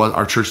 And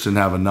our church didn't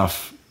have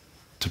enough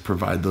to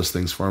provide those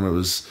things for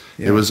them.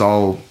 It was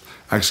all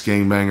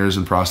ex-gangbangers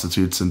and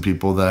prostitutes and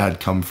people that had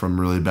come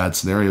from really bad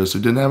scenarios who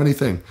didn't have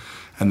anything.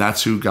 And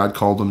that's who God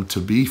called them to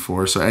be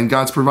for. So, and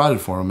God's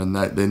provided for them, and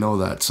that they know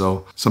that.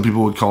 So some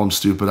people would call them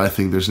stupid. I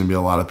think there's going to be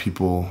a lot of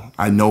people.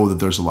 I know that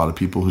there's a lot of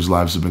people whose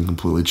lives have been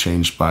completely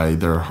changed by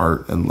their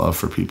heart and love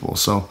for people.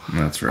 So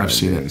that's right. I've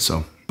seen it.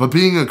 So, but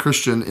being a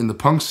Christian in the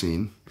punk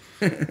scene,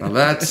 well,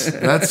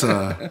 that's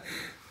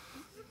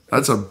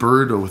a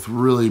bird with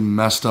really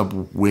messed up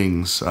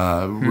wings.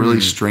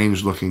 Really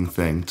strange looking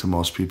thing to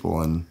most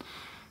people, and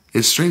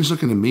it's strange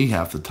looking to me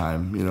half the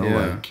time.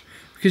 Like,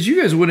 because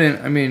you guys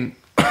wouldn't. I mean.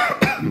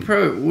 You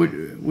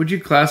probably would you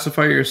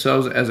classify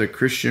yourselves as a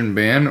Christian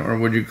band, or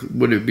would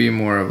it be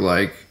more of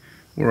like,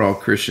 we're all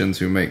Christians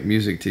who make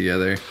music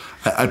together?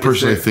 I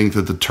personally think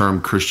that the term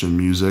Christian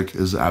music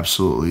is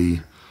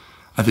absolutely,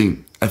 I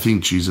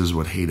think Jesus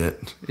would hate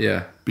it.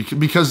 Yeah.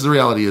 Because the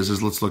reality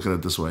is let's look at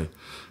it this way.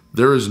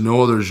 there is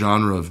no other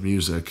genre of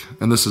music,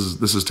 and this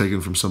is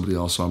taken from somebody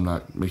else, so I'm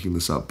not making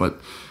this up, but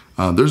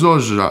there's no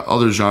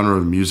other genre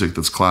of music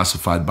that's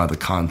classified by the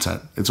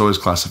content. It's always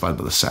classified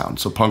by the sound.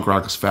 So punk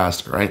rock is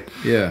faster, right?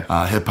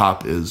 Yeah. Hip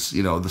hop is,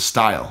 the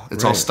style.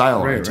 It's all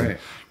style oriented. Right.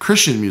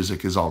 Christian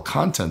music is all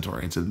content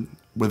oriented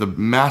with a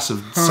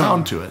massive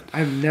sound to it.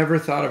 I've never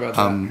thought about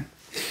that.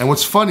 And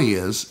what's funny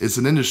is it's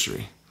an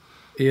industry.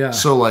 Yeah.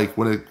 So like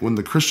when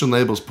the Christian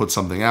labels put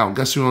something out,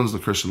 guess who owns the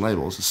Christian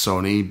labels? It's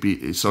Sony,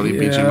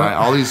 BGMI,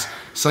 all these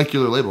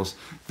secular labels.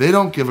 They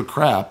don't give a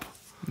crap.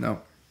 No.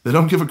 They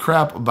don't give a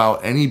crap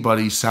about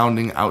anybody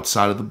sounding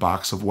outside of the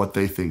box of what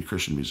they think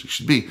Christian music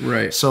should be.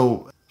 Right.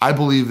 So I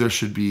believe there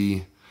should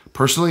be,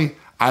 personally,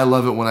 I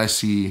love it when I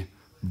see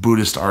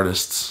Buddhist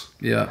artists.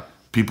 Yeah.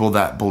 People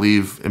that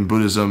believe in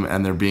Buddhism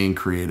and they're being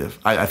creative.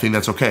 I think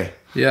that's okay.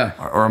 Yeah.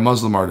 Or a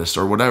Muslim artist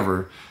or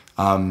whatever.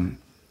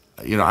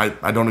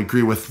 I don't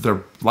agree with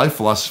their life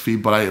philosophy,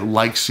 but I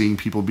like seeing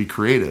people be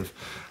creative.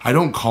 I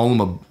don't call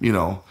them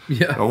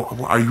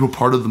are you a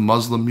part of the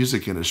Muslim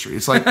music industry?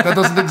 It's like, that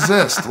doesn't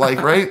exist.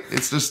 Like, right?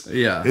 It's just,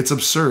 it's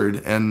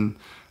absurd. And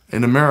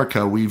in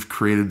America, we've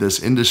created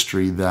this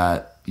industry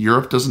that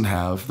Europe doesn't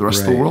have, the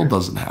rest of the world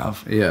doesn't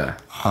have. Yeah.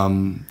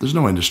 There's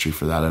no industry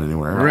for that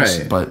anywhere else.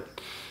 Right.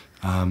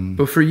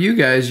 But for you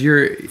guys,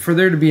 for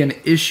there to be an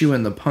issue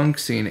in the punk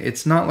scene,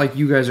 it's not like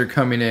you guys are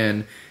coming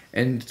in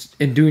and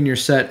doing your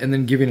set and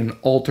then giving an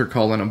altar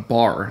call in a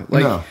bar.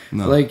 Like,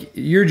 no. Like,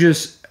 you're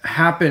just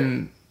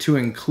happen to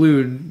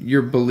include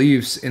your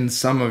beliefs in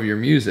some of your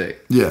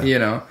music. Yeah.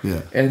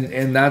 Yeah.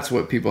 And that's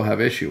what people have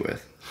issue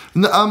with.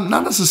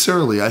 Not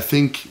necessarily. I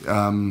think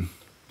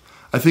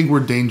we're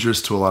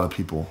dangerous to a lot of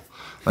people.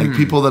 Like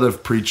people that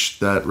have preached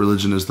that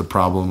religion is the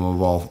problem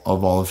of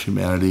all of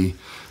humanity.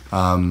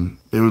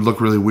 It would look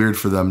really weird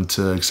for them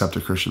to accept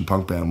a Christian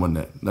punk band, wouldn't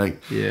it?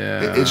 Like,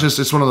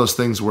 it's one of those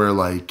things where,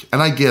 like,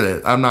 and I get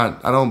it. I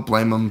don't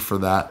blame them for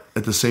that.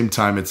 At the same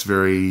time, it's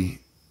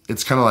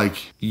kind of like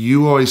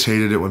you always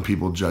hated it when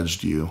people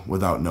judged you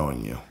without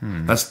knowing you.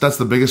 That's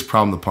the biggest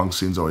problem the punk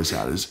scene's always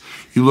had is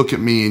you look at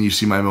me and you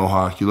see my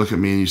mohawk, you look at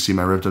me and you see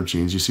my ripped up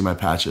jeans, you see my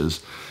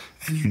patches,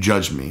 and you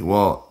judge me.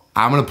 Well,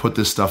 I'm going to put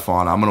this stuff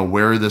on. I'm going to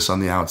wear this on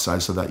the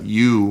outside so that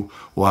you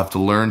will have to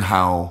learn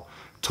how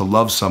to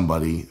love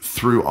somebody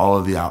through all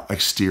of the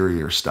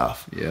exterior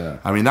stuff. Yeah.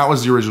 I mean, that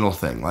was the original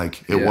thing.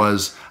 Like, it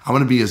was, I'm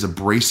going to be as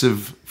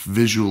abrasive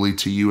visually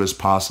to you as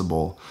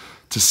possible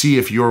to see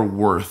if you're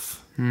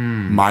worth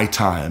my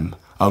time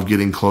of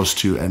getting close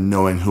to and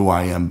knowing who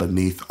I am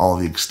beneath all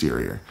the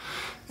exterior.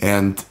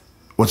 And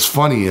what's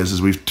funny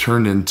is we've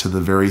turned into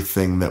the very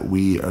thing that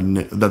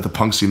the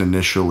punk scene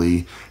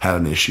initially had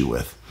an issue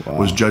with,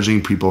 was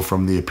judging people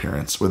from the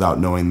appearance without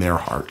knowing their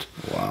heart.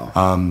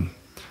 Wow.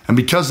 And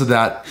because of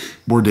that,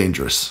 we're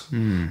dangerous. We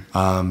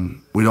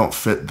don't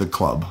fit the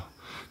club.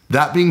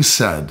 That being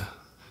said,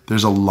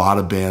 there's a lot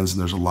of bands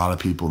and there's a lot of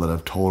people that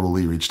have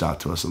totally reached out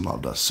to us and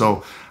loved us.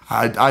 So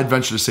I'd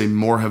venture to say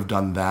more have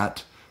done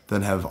that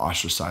than have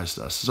ostracized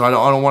us. So I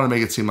don't want to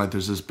make it seem like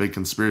there's this big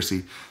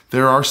conspiracy.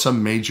 There are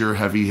some major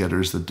heavy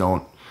hitters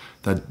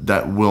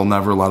that will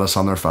never let us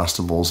on their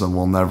festivals and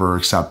will never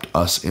accept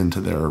us into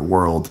their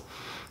world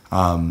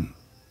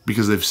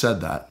because they've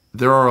said that.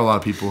 There are a lot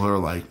of people who are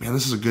like, man,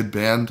 this is a good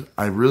band.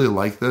 I really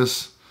like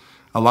this.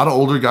 A lot of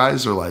older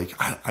guys are like,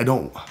 I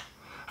don't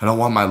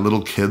want my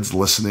little kids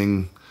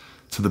listening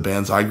to the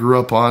bands I grew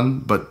up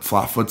on, but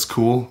Flatfoot's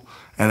cool.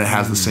 And it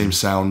has the same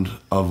sound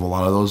of a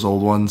lot of those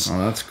old ones. Oh,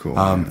 that's cool.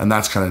 And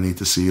that's kind of neat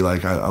to see.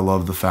 Like, I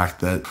love the fact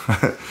that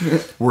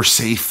we're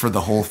safe for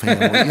the whole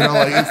family.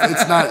 Like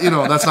it's not,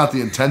 that's not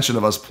the intention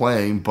of us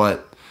playing,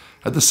 but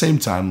at the same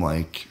time,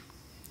 like,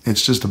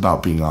 it's just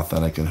about being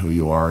authentic and who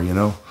you are,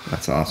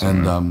 That's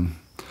awesome. And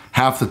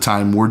half the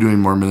time we're doing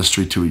more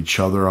ministry to each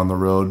other on the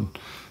road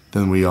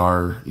than we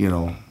are,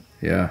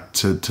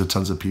 to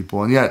tons of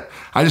people. And yet,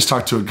 I just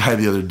talked to a guy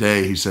the other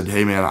day who said,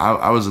 hey, man,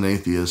 I was an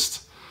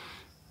atheist.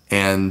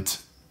 And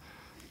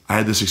I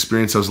had this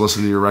experience. I was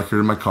listening to your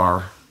record in my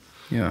car.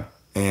 Yeah.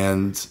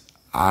 And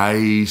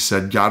I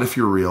said, God, if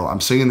you're real,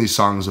 I'm singing these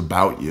songs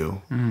about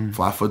you.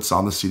 Flatfoot's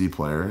on the CD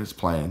player. It's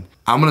playing.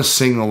 I'm going to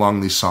sing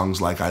along these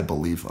songs like I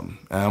believe them.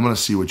 And I'm going to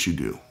see what you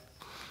do.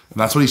 And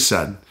that's what he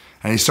said.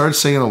 And he started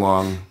singing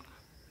along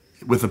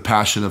with the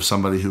passion of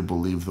somebody who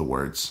believed the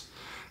words.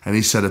 And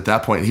he said at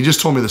that point, he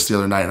just told me this the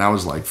other night, and I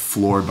was like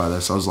floored by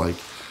this. I was like,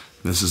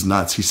 this is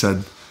nuts. He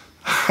said...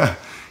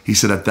 He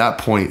said at that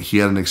point, he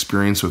had an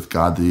experience with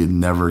God that he had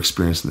never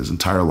experienced in his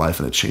entire life,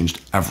 and it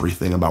changed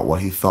everything about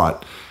what he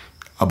thought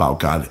about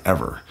God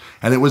ever.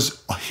 And it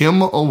was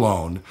him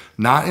alone,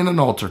 not in an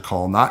altar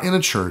call, not in a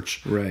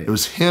church. Right. It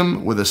was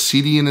him with a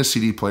CD and a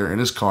CD player in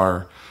his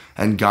car,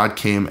 and God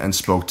came and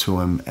spoke to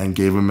him and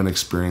gave him an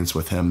experience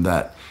with him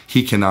that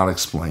he cannot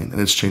explain,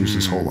 and it's changed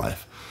his whole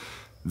life.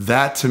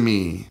 That, to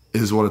me,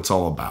 is what it's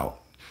all about.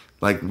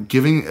 Like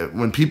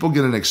when people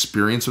get an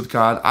experience with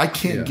God, I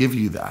can't give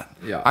you that.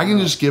 Yeah. I can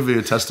just give you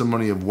a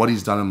testimony of what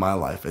he's done in my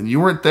life. And you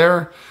weren't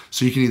there,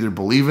 so you can either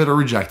believe it or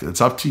reject it.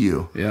 It's up to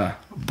you. Yeah.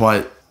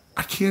 But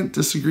I can't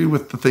disagree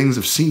with the things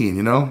I've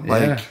seen,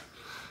 Like,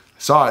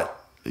 saw it.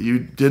 You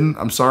didn't,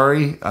 I'm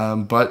sorry,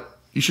 but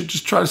you should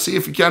just try to see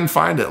if you can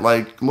find it.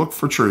 Like, look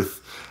for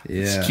truth.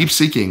 Yeah. Keep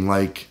seeking.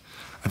 Like,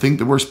 I think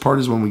the worst part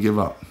is when we give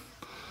up.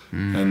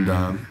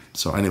 And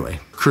so anyway,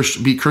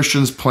 be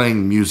Christians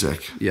playing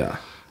music. Yeah.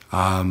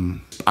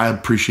 I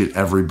appreciate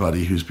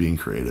everybody who's being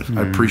creative.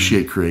 I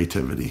appreciate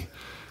creativity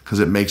because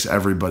it makes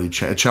everybody,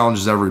 it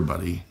challenges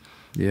everybody.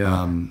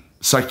 Yeah.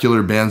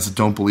 Secular bands that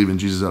don't believe in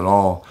Jesus at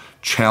all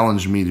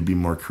challenge me to be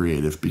more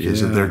creative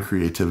because of their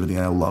creativity,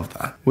 and I love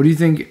that. What do you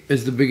think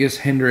is the biggest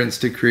hindrance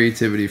to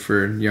creativity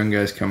for young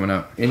guys coming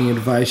up? Any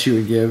advice you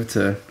would give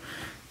to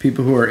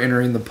people who are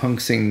entering the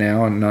punk scene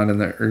now and not in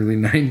the early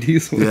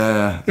 90s?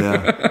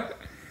 Yeah.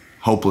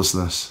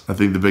 Hopelessness. I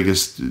think the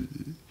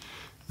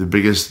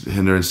biggest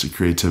hindrance to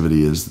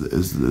creativity is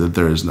that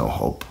there is no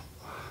hope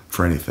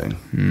for anything.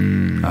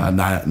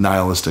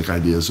 Nihilistic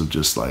ideas of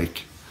just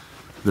like,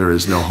 there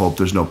is no hope,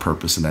 there's no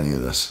purpose in any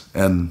of this.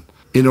 And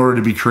in order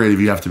to be creative,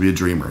 you have to be a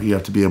dreamer. You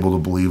have to be able to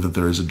believe that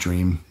there is a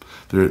dream.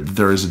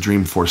 There is a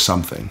dream for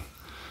something.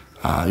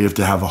 You have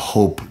to have a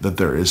hope that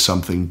there is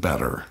something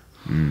better.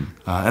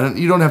 And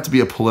you don't have to be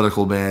a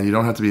political band. You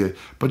don't have to be,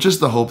 but just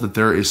the hope that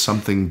there is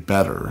something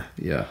better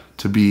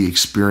to be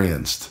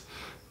experienced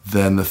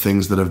than the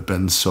things that have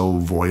been so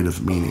void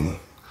of meaning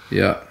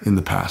in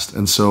the past.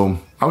 And so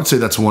I would say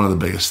that's one of the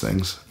biggest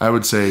things. I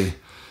would say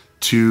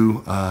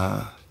two,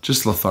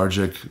 just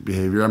lethargic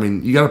behavior. I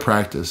mean, you got to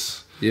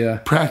practice.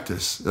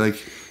 Practice. Like,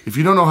 if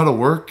you don't know how to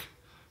work,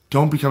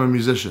 don't become a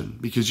musician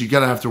because you got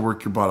to have to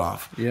work your butt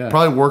off.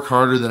 Probably work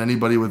harder than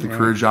anybody with a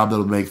career job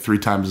that'll make 3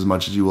 times as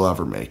much as you will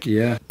ever make.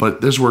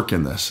 But there's work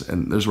in this,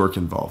 and there's work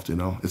involved, you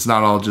know. It's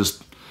not all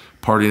just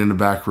partying in the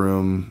back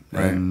room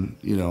and,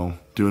 you know,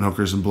 doing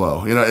hookers and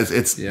blow. You know,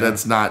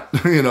 that's not,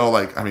 you know,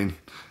 like, I mean,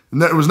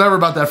 it was never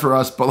about that for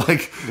us, but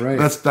like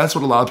that's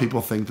what a lot of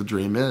people think the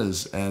dream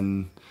is.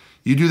 And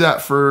you do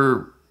that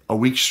for a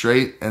week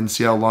straight and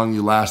see how long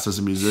you last as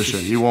a musician.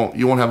 You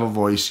won't have a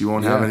voice. You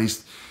won't have any.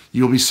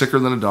 You'll be sicker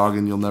than a dog,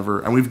 and you'll never.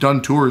 And we've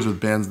done tours with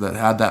bands that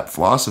had that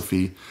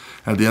philosophy.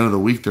 And at the end of the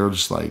week, they're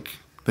just like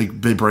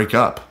they break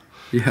up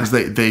because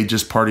they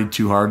just partied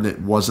too hard, and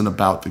it wasn't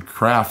about the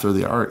craft or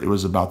the art. It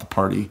was about the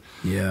party.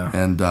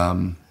 And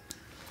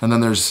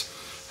then there's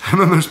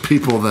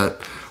people that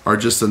are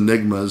just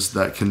enigmas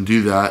that can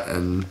do that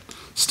and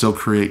still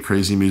create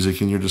crazy music,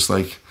 and you're just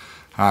like,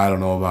 I don't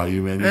know about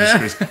you, man.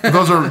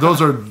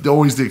 Those are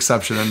always the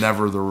exception and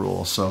never the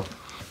rule. So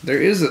there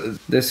is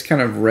this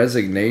kind of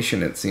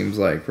resignation, it seems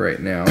like, right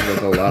now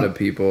with a lot of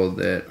people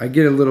that I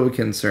get a little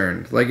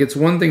concerned. Like, it's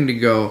one thing to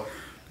go,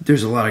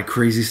 there's a lot of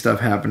crazy stuff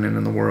happening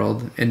in the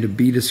world, and to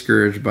be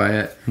discouraged by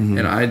it,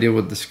 and I deal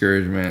with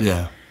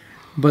discouragement.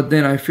 But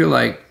then I feel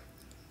like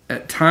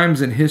at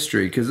times in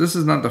history, because this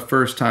is not the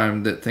first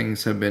time that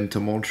things have been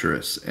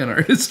tumultuous in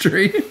our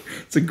history.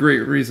 It's a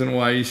great reason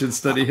why you should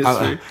study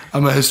history.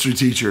 I'm a history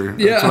teacher.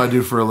 That's what I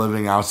do for a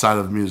living outside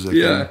of music.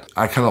 And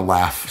I kind of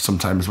laugh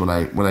sometimes when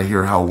I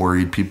hear how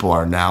worried people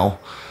are now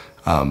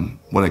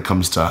when it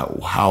comes to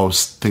how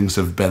things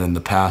have been in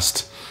the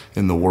past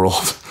in the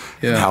world.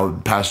 And how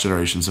past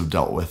generations have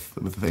dealt with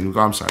the thing.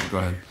 I'm sorry, go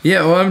ahead.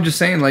 Yeah, well, I'm just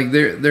saying, like,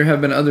 there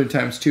have been other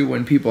times too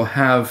when people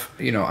have,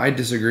 you know, I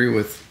disagree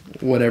with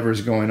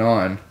whatever's going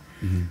on,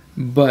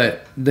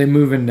 but they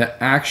move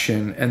into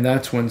action, and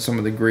that's when some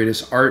of the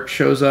greatest art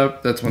shows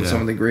up. That's when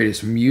some of the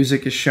greatest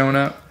music is shown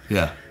up.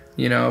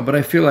 You know, but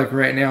I feel like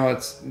right now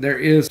there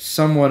is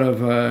somewhat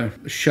of a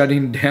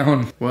shutting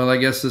down. Well, I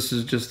guess this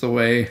is just the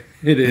way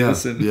it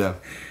is. I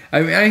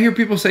mean, I hear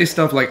people say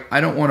stuff like,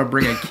 I don't want to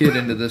bring a kid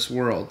into this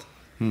world.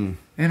 And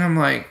I'm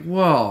like,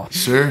 well,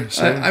 sure.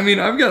 I mean,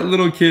 I've got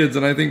little kids,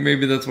 and I think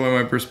maybe that's why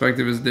my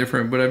perspective is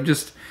different, but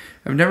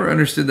I've never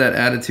understood that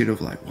attitude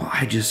of like, well,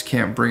 I just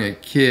can't bring a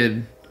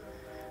kid.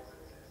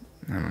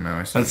 I don't know.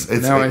 I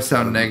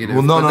sound negative.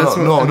 Well,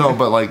 no.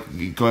 But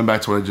like, going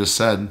back to what I just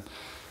said,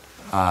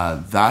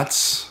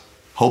 that's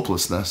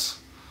hopelessness.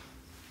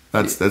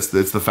 It's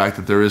the fact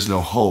that there is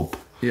no hope.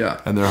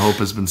 And their hope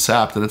has been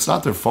sapped, and it's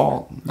not their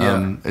fault.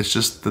 It's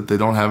just that they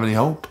don't have any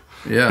hope.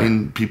 I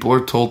mean, people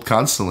are told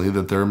constantly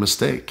that they're a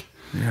mistake.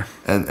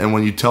 And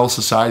when you tell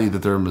society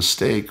that they're a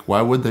mistake,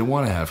 why would they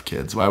want to have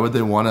kids? Why would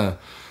they want to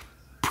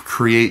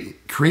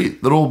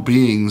create little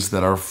beings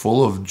that are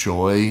full of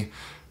joy,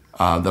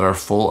 that are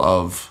full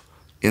of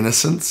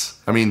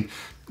innocence? I mean,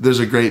 there's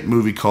a great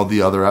movie called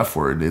The Other F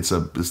Word. It's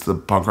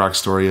the punk rock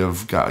story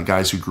of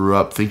guys who grew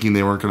up thinking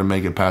they weren't going to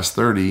make it past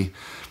 30,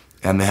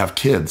 and they have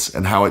kids,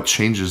 and how it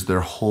changes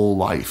their whole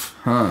life.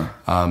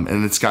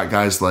 And it's got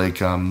guys like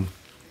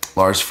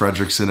Lars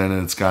Fredrickson in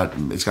it.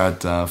 It's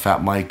got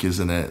Fat Mike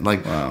is in it.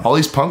 Like all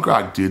these punk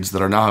rock dudes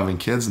that are now having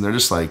kids, and they're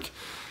just like,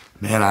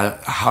 man,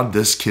 how'd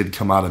this kid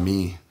come out of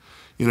me?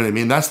 You know what I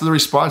mean? That's the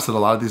response that a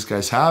lot of these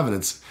guys have, and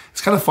it's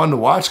kind of fun to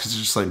watch because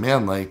it's just like,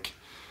 man, like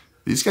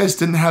these guys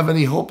didn't have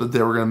any hope that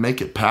they were going to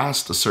make it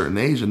past a certain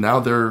age, and now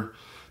they're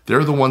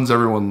the ones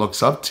everyone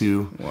looks up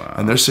to,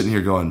 and they're sitting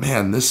here going,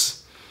 man,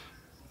 this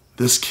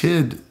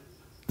kid,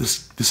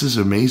 this is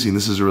amazing.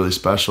 This is really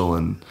special,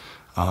 and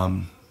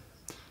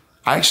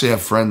I actually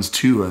have friends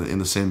too in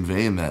the same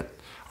vein that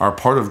are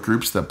part of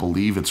groups that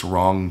believe it's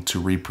wrong to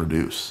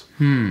reproduce.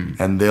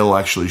 And they'll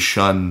actually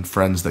shun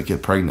friends that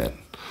get pregnant.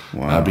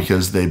 Wow.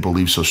 Because they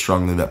believe so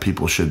strongly that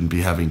people shouldn't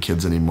be having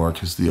kids anymore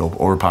because the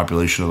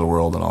overpopulation of the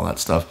world and all that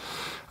stuff.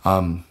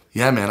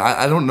 Yeah, man,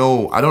 I don't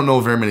know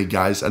very many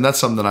guys, and that's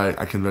something that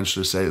I can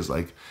venture to say is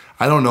like,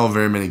 I don't know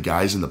very many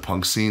guys in the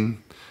punk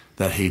scene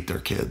that hate their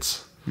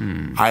kids.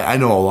 I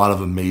know a lot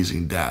of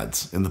amazing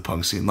dads in the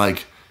punk scene,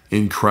 like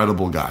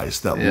incredible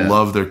guys that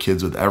love their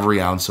kids with every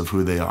ounce of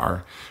who they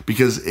are,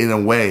 because in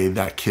a way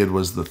that kid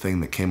was the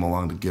thing that came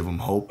along to give them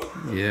hope.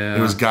 Yeah.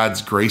 It was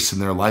God's grace in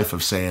their life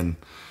of saying,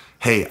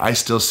 hey, I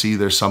still see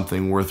there's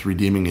something worth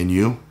redeeming in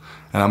you,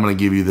 and I'm going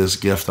to give you this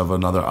gift of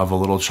a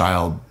little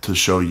child to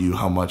show you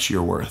how much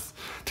you're worth,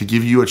 to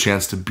give you a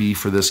chance to be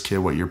for this kid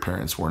what your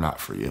parents were not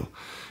for you.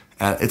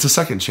 And it's a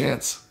second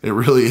chance. It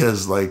really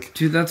is. Like,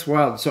 dude, that's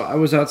wild. So I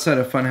was outside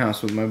a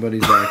Funhouse with my buddy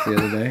Zach the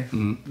other day.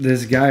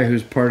 This guy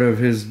who's part of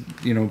his,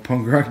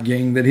 punk rock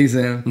gang that he's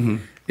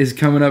in is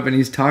coming up and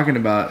he's talking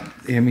about,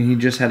 he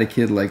just had a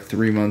kid like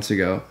 3 months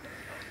ago,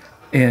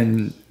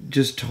 and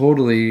just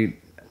totally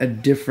a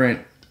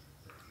different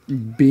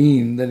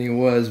being than he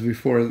was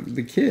before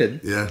the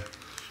kid. Yeah.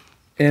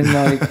 And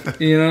like,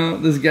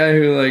 this guy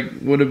who like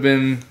would have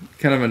been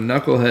kind of a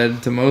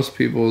knucklehead to most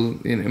people,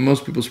 in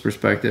most people's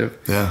perspective.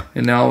 Yeah.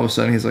 And now all of a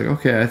sudden he's like,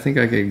 okay, I think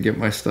I can get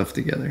my stuff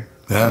together.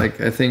 Yeah. Like,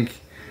 I think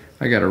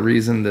I got a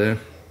reason to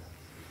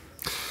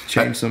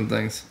change some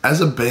things.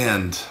 As a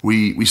band,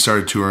 we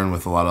started touring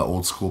with a lot of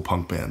old school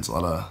punk bands, a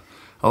lot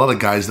of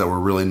guys that were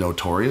really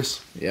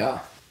notorious. Yeah.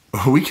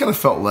 We kind of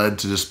felt led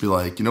to just be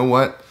like, you know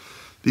what?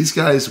 These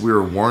guys we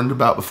were warned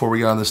about before we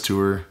got on this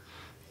tour,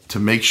 to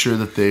make sure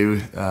that they,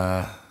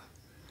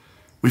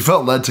 we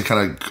felt led to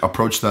kind of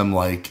approach them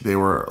like they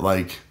were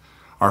like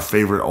our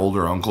favorite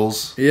older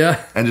uncles.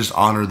 Yeah. And just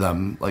honor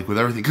them like with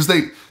everything. Because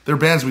they're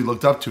bands we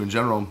looked up to in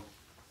general.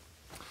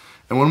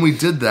 And when we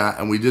did that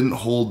and we didn't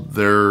hold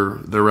their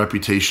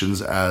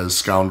reputations as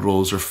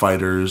scoundrels or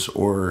fighters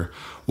or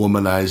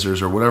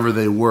womanizers or whatever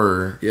they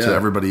were to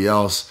everybody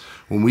else,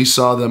 when we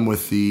saw them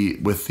with the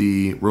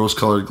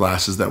rose-colored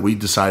glasses that we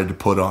decided to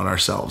put on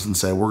ourselves and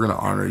say, we're going to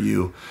honor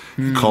you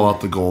and call out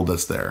the gold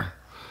that's there.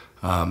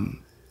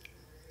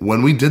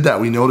 When we did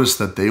that, we noticed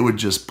that they would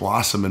just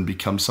blossom and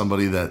become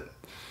somebody that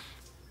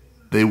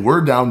they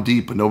were down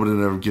deep, but nobody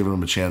had ever given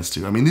them a chance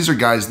to. I mean, these are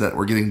guys that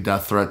were getting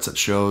death threats at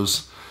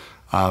shows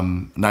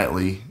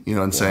nightly,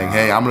 and saying,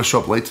 hey, I'm going to show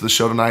up late to the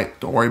show tonight.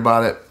 Don't worry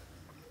about it.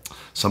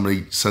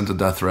 Somebody sent a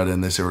death threat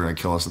in. They say we're going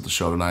to kill us at the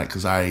show tonight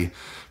because a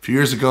few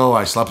years ago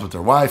I slept with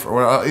their wife,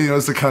 or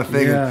it's the kind of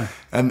thing. Yeah.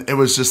 And it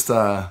was just,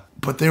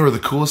 but they were the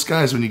coolest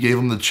guys when you gave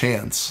them the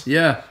chance.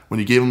 Yeah. When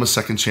you gave them a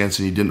second chance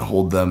and you didn't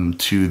hold them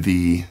to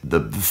the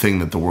thing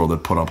that the world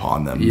had put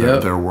upon them,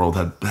 their world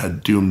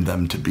had doomed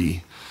them to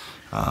be.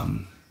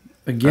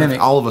 Again,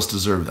 all of us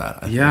deserve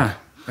that. I think.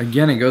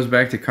 Again, it goes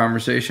back to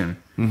conversation,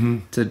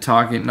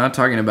 to not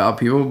talking about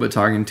people, but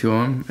talking to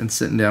them and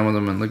sitting down with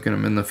them and looking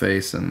them in the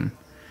face and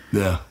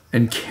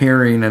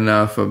caring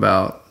enough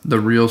about the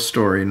real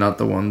story, not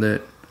the one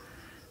that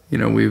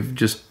we've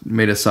just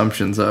made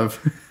assumptions of.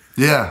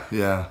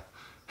 Yeah,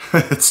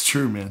 it's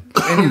true, man.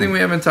 Anything we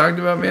haven't talked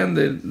about, man,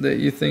 that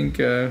you think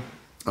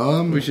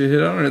we should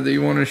hit on, or that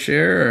you want to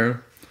share?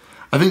 Or?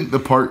 I think the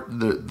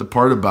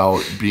part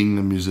about being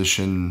a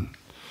musician.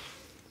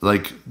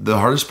 Like, the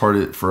hardest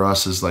part for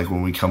us is, like,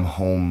 when we come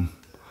home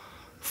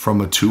from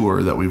a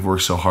tour that we've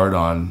worked so hard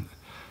on,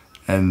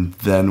 and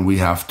then we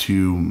have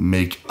to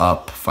make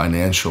up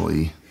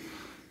financially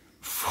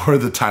for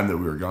the time that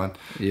we were gone.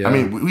 Yeah. I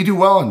mean, we do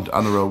well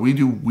on the road. We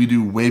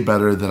do way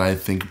better than I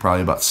think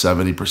probably about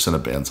 70%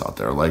 of bands out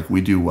there. Like,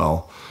 we do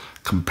well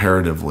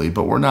comparatively,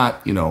 but we're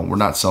not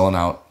selling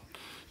out.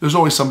 There's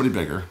always somebody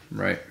bigger.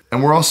 Right.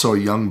 And we're also a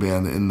young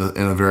band in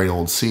a very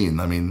old scene.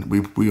 I mean,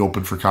 we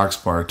opened for Cox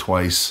Bar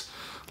twice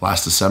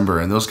last December,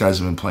 and those guys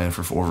have been playing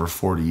for over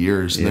 40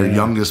 years. And their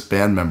youngest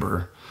band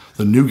member,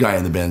 the new guy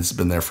in the band, has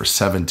been there for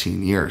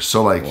 17 years.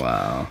 So, like,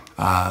 wow.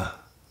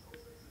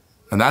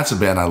 And that's a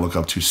band I look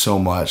up to so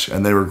much.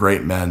 And they were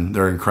great men.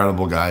 They're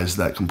incredible guys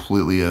that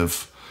completely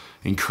have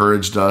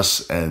encouraged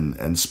us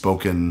and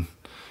spoken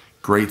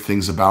great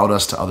things about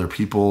us to other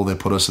people. They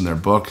put us in their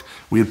book.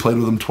 We had played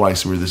with them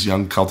twice. We were this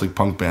young Celtic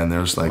punk band.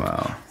 There's like,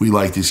 we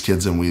like these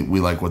kids and we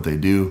like what they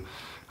do.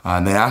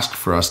 And they ask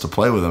for us to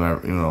play with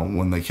them,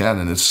 when they can.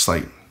 And it's just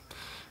like,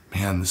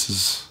 man, this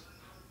is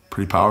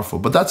pretty powerful.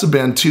 But that's a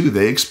band too.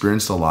 They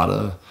experienced a lot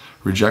of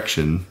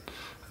rejection.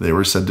 They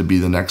were said to be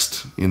the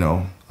next,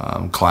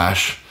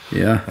 Clash.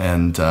 Yeah.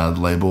 And the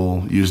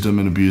label used them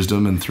and abused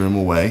them and threw them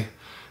away.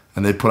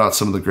 And they put out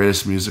some of the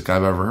greatest music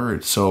I've ever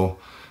heard. So,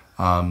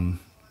 and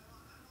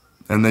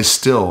they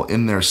still,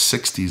 in their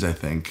 60s, I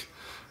think,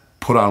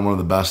 put on one of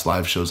the best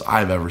live shows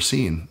I've ever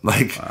seen.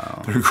 Like,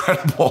 they're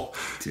incredible.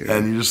 Dude.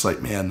 And you're just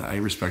like, man, I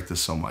respect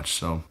this so much.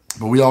 So,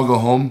 but we all go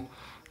home,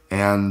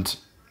 and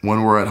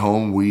when we're at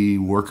home, we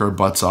work our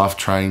butts off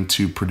trying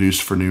to produce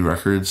for new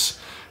records.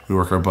 We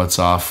work our butts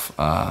off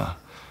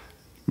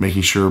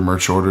making sure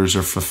merch orders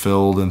are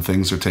fulfilled and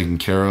things are taken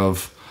care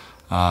of.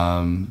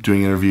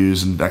 doing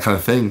interviews and that kind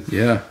of thing.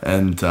 Yeah.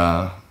 And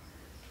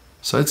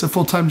so it's a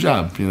full-time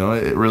job,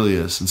 it really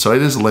is. And so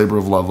it is a labor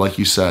of love, like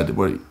you said.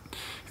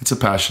 It's a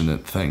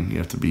passionate thing. You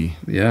have to be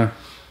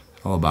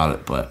all about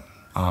it. But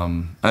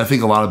I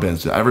think a lot of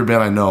bands, every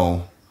band I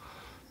know,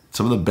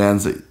 some of the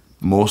bands that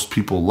most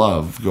people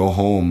love go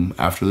home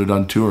after they're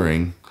done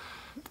touring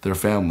their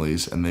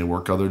families and they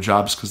work other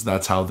jobs because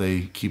that's how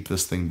they keep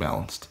this thing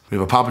balanced. We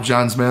have a Papa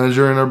John's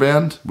manager in our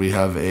band. We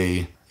have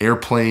a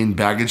airplane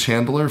baggage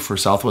handler for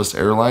Southwest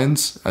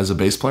Airlines as a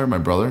bass player, my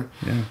brother.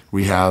 Yeah.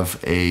 We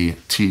have a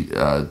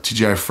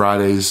TGI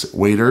Fridays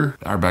waiter.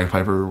 Our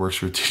bagpiper works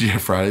for TGI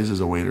Fridays as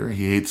a waiter.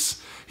 He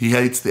hates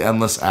the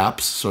endless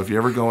apps. So if you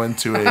ever go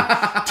into a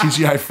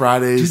TGI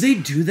Fridays, do they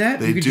do that?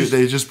 They do.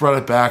 They just brought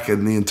it back,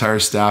 and the entire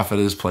staff at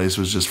his place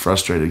was just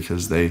frustrated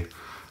because they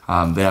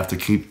have to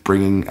keep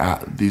bringing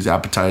these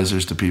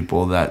appetizers to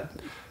people that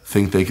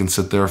think they can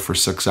sit there for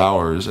 6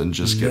 hours and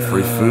just get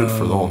free food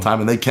for the whole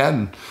time, and they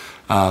can.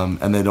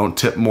 And they don't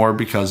tip more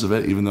because of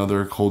it, even though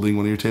they're holding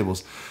one of your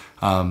tables.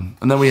 And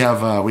then we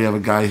have a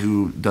guy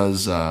who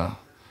does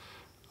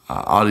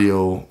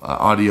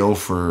audio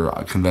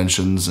for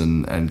conventions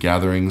and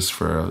gatherings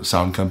for a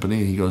sound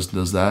company. He goes and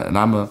does that. And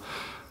I'm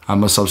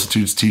a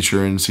substitutes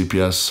teacher in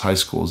CPS high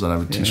schools, and I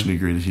have a teaching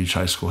degree to teach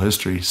high school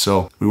history.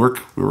 So we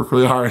work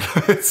really hard.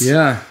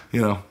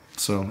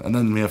 So, and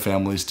then we have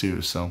families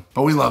too. So,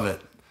 but we love it.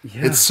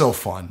 Yeah. It's so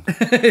fun.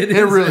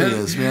 It really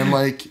is, man.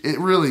 Like it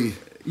really.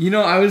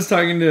 I was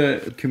talking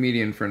to a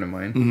comedian friend of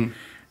mine,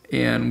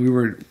 and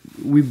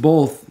we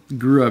both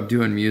grew up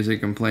doing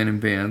music and playing in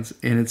bands,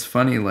 and it's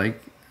funny,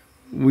 like,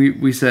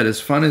 we said, as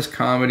fun as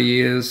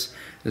comedy is,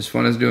 as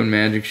fun as doing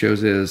magic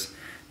shows is,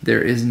 there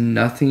is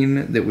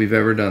nothing that we've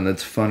ever done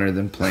that's funner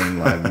than playing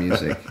live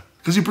music.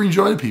 Because you bring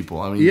joy to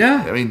people. I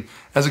mean,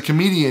 as a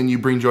comedian, you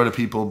bring joy to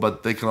people,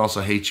 but they can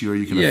also hate you or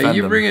you can offend them.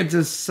 Yeah, you bring it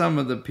to some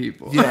of the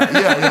people.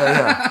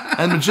 Yeah.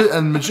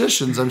 And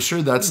magicians, I'm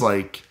sure that's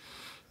like...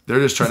 They're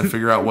just trying to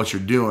figure out what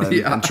you're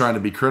doing and trying to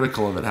be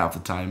critical of it half the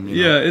time.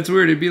 Yeah, it's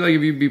weird. It'd be like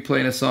if you'd be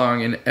playing a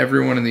song and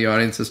everyone in the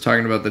audience is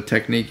talking about the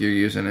technique you're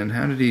using and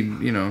how did he,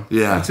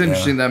 that's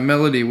interesting, that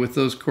melody with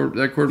that chord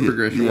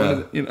progression.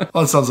 Yeah.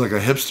 Well, it sounds like a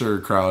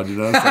hipster crowd, It's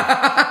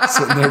like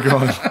sitting there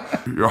going,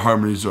 your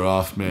harmonies are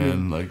off,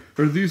 man. Like,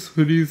 are these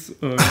hoodies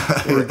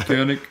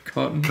organic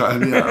cotton?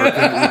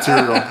 Organic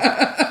material.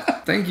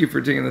 Thank you for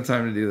taking the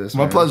time to do this.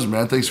 My pleasure,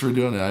 man. Thanks for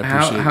doing it. I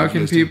appreciate it. How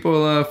can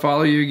people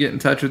follow you, get in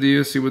touch with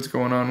you, see what's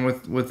going on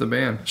with the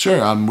band? Sure.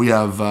 We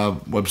have a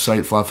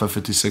website,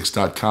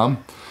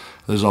 flatfoot56.com.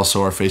 There's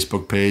also our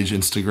Facebook page,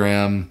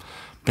 Instagram,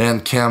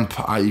 Bandcamp.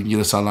 You can get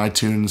us on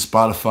iTunes,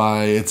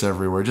 Spotify. It's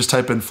everywhere. Just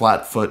type in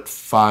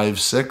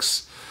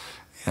Flatfoot56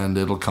 and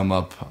it'll come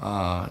up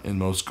in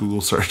most Google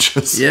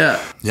searches.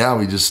 Yeah. Yeah,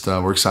 we just,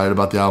 we're excited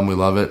about the album. We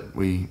love it.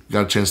 We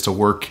got a chance to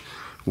work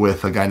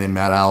with a guy named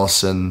Matt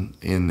Allison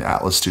in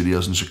Atlas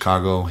Studios in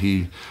Chicago.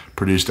 He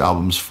produced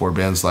albums for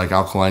bands like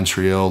Alkaline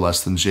Trio,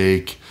 Less Than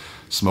Jake,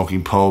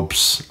 Smoking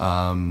Popes,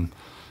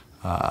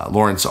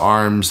 Lawrence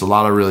Arms, a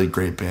lot of really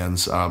great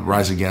bands.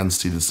 Rise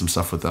Against, he did some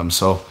stuff with them.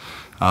 So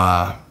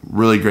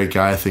really great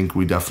guy. I think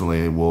we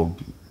definitely will,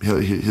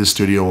 his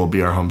studio will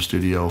be our home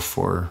studio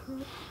for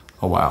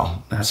a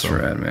while. That's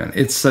rad, man.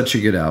 It's such a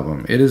good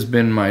album. It has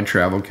been my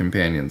travel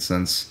companion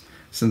since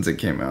it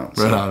came out.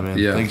 Right on, man.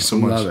 Yeah, thank you so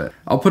much. Love it.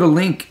 I'll put a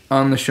link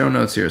on the show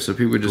notes here, so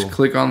people just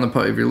click on if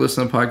you're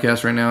listening to the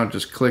podcast right now,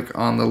 just click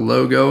on the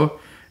logo,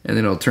 and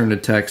then it'll turn to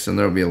text, and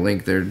there'll be a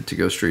link there to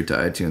go straight to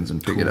iTunes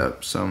and pick it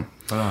up. So,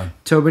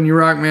 Tobin, you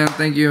rock, man.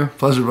 Thank you.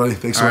 Pleasure, buddy.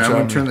 Thanks so much. I'm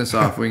going to turn this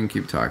off. We can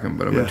keep talking,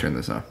 but I'm going to turn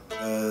this off.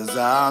 As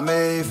I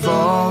may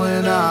fall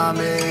and I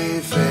may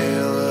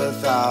fail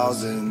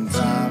 1,000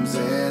 times,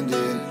 and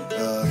in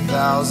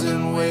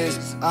 1,000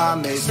 ways I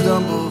may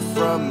stumble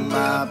from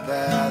my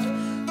path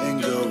and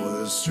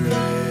go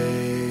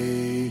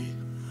astray,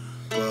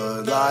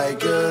 but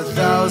like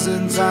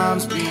 1,000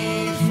 times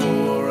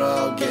before,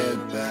 I'll get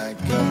back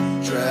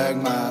up, drag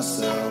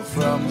myself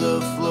from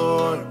the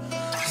floor.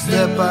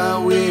 Step by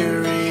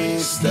weary,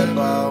 step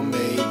I'll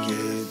make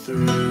it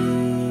through.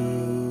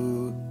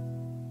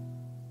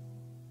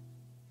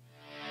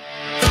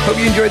 Hope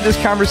you enjoyed this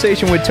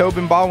conversation with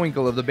Tobin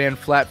Bawinkel of the band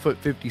Flatfoot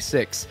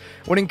 56.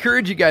 I would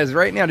encourage you guys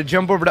right now to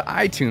jump over to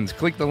iTunes,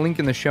 click the link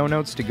in the show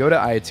notes to go to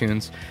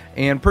iTunes,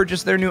 and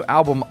purchase their new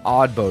album,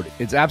 Odd Boat.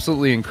 It's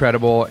absolutely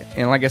incredible,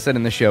 and like I said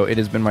in the show, it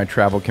has been my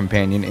travel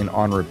companion and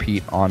on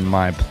repeat on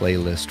my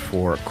playlist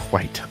for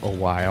quite a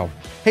while.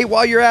 Hey,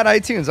 while you're at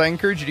iTunes, I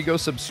encourage you to go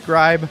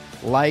subscribe,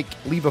 like,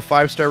 leave a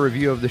 5-star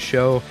review of the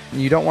show.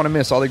 You don't want to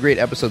miss all the great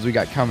episodes we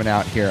got coming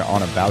out here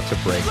on About to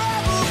Break.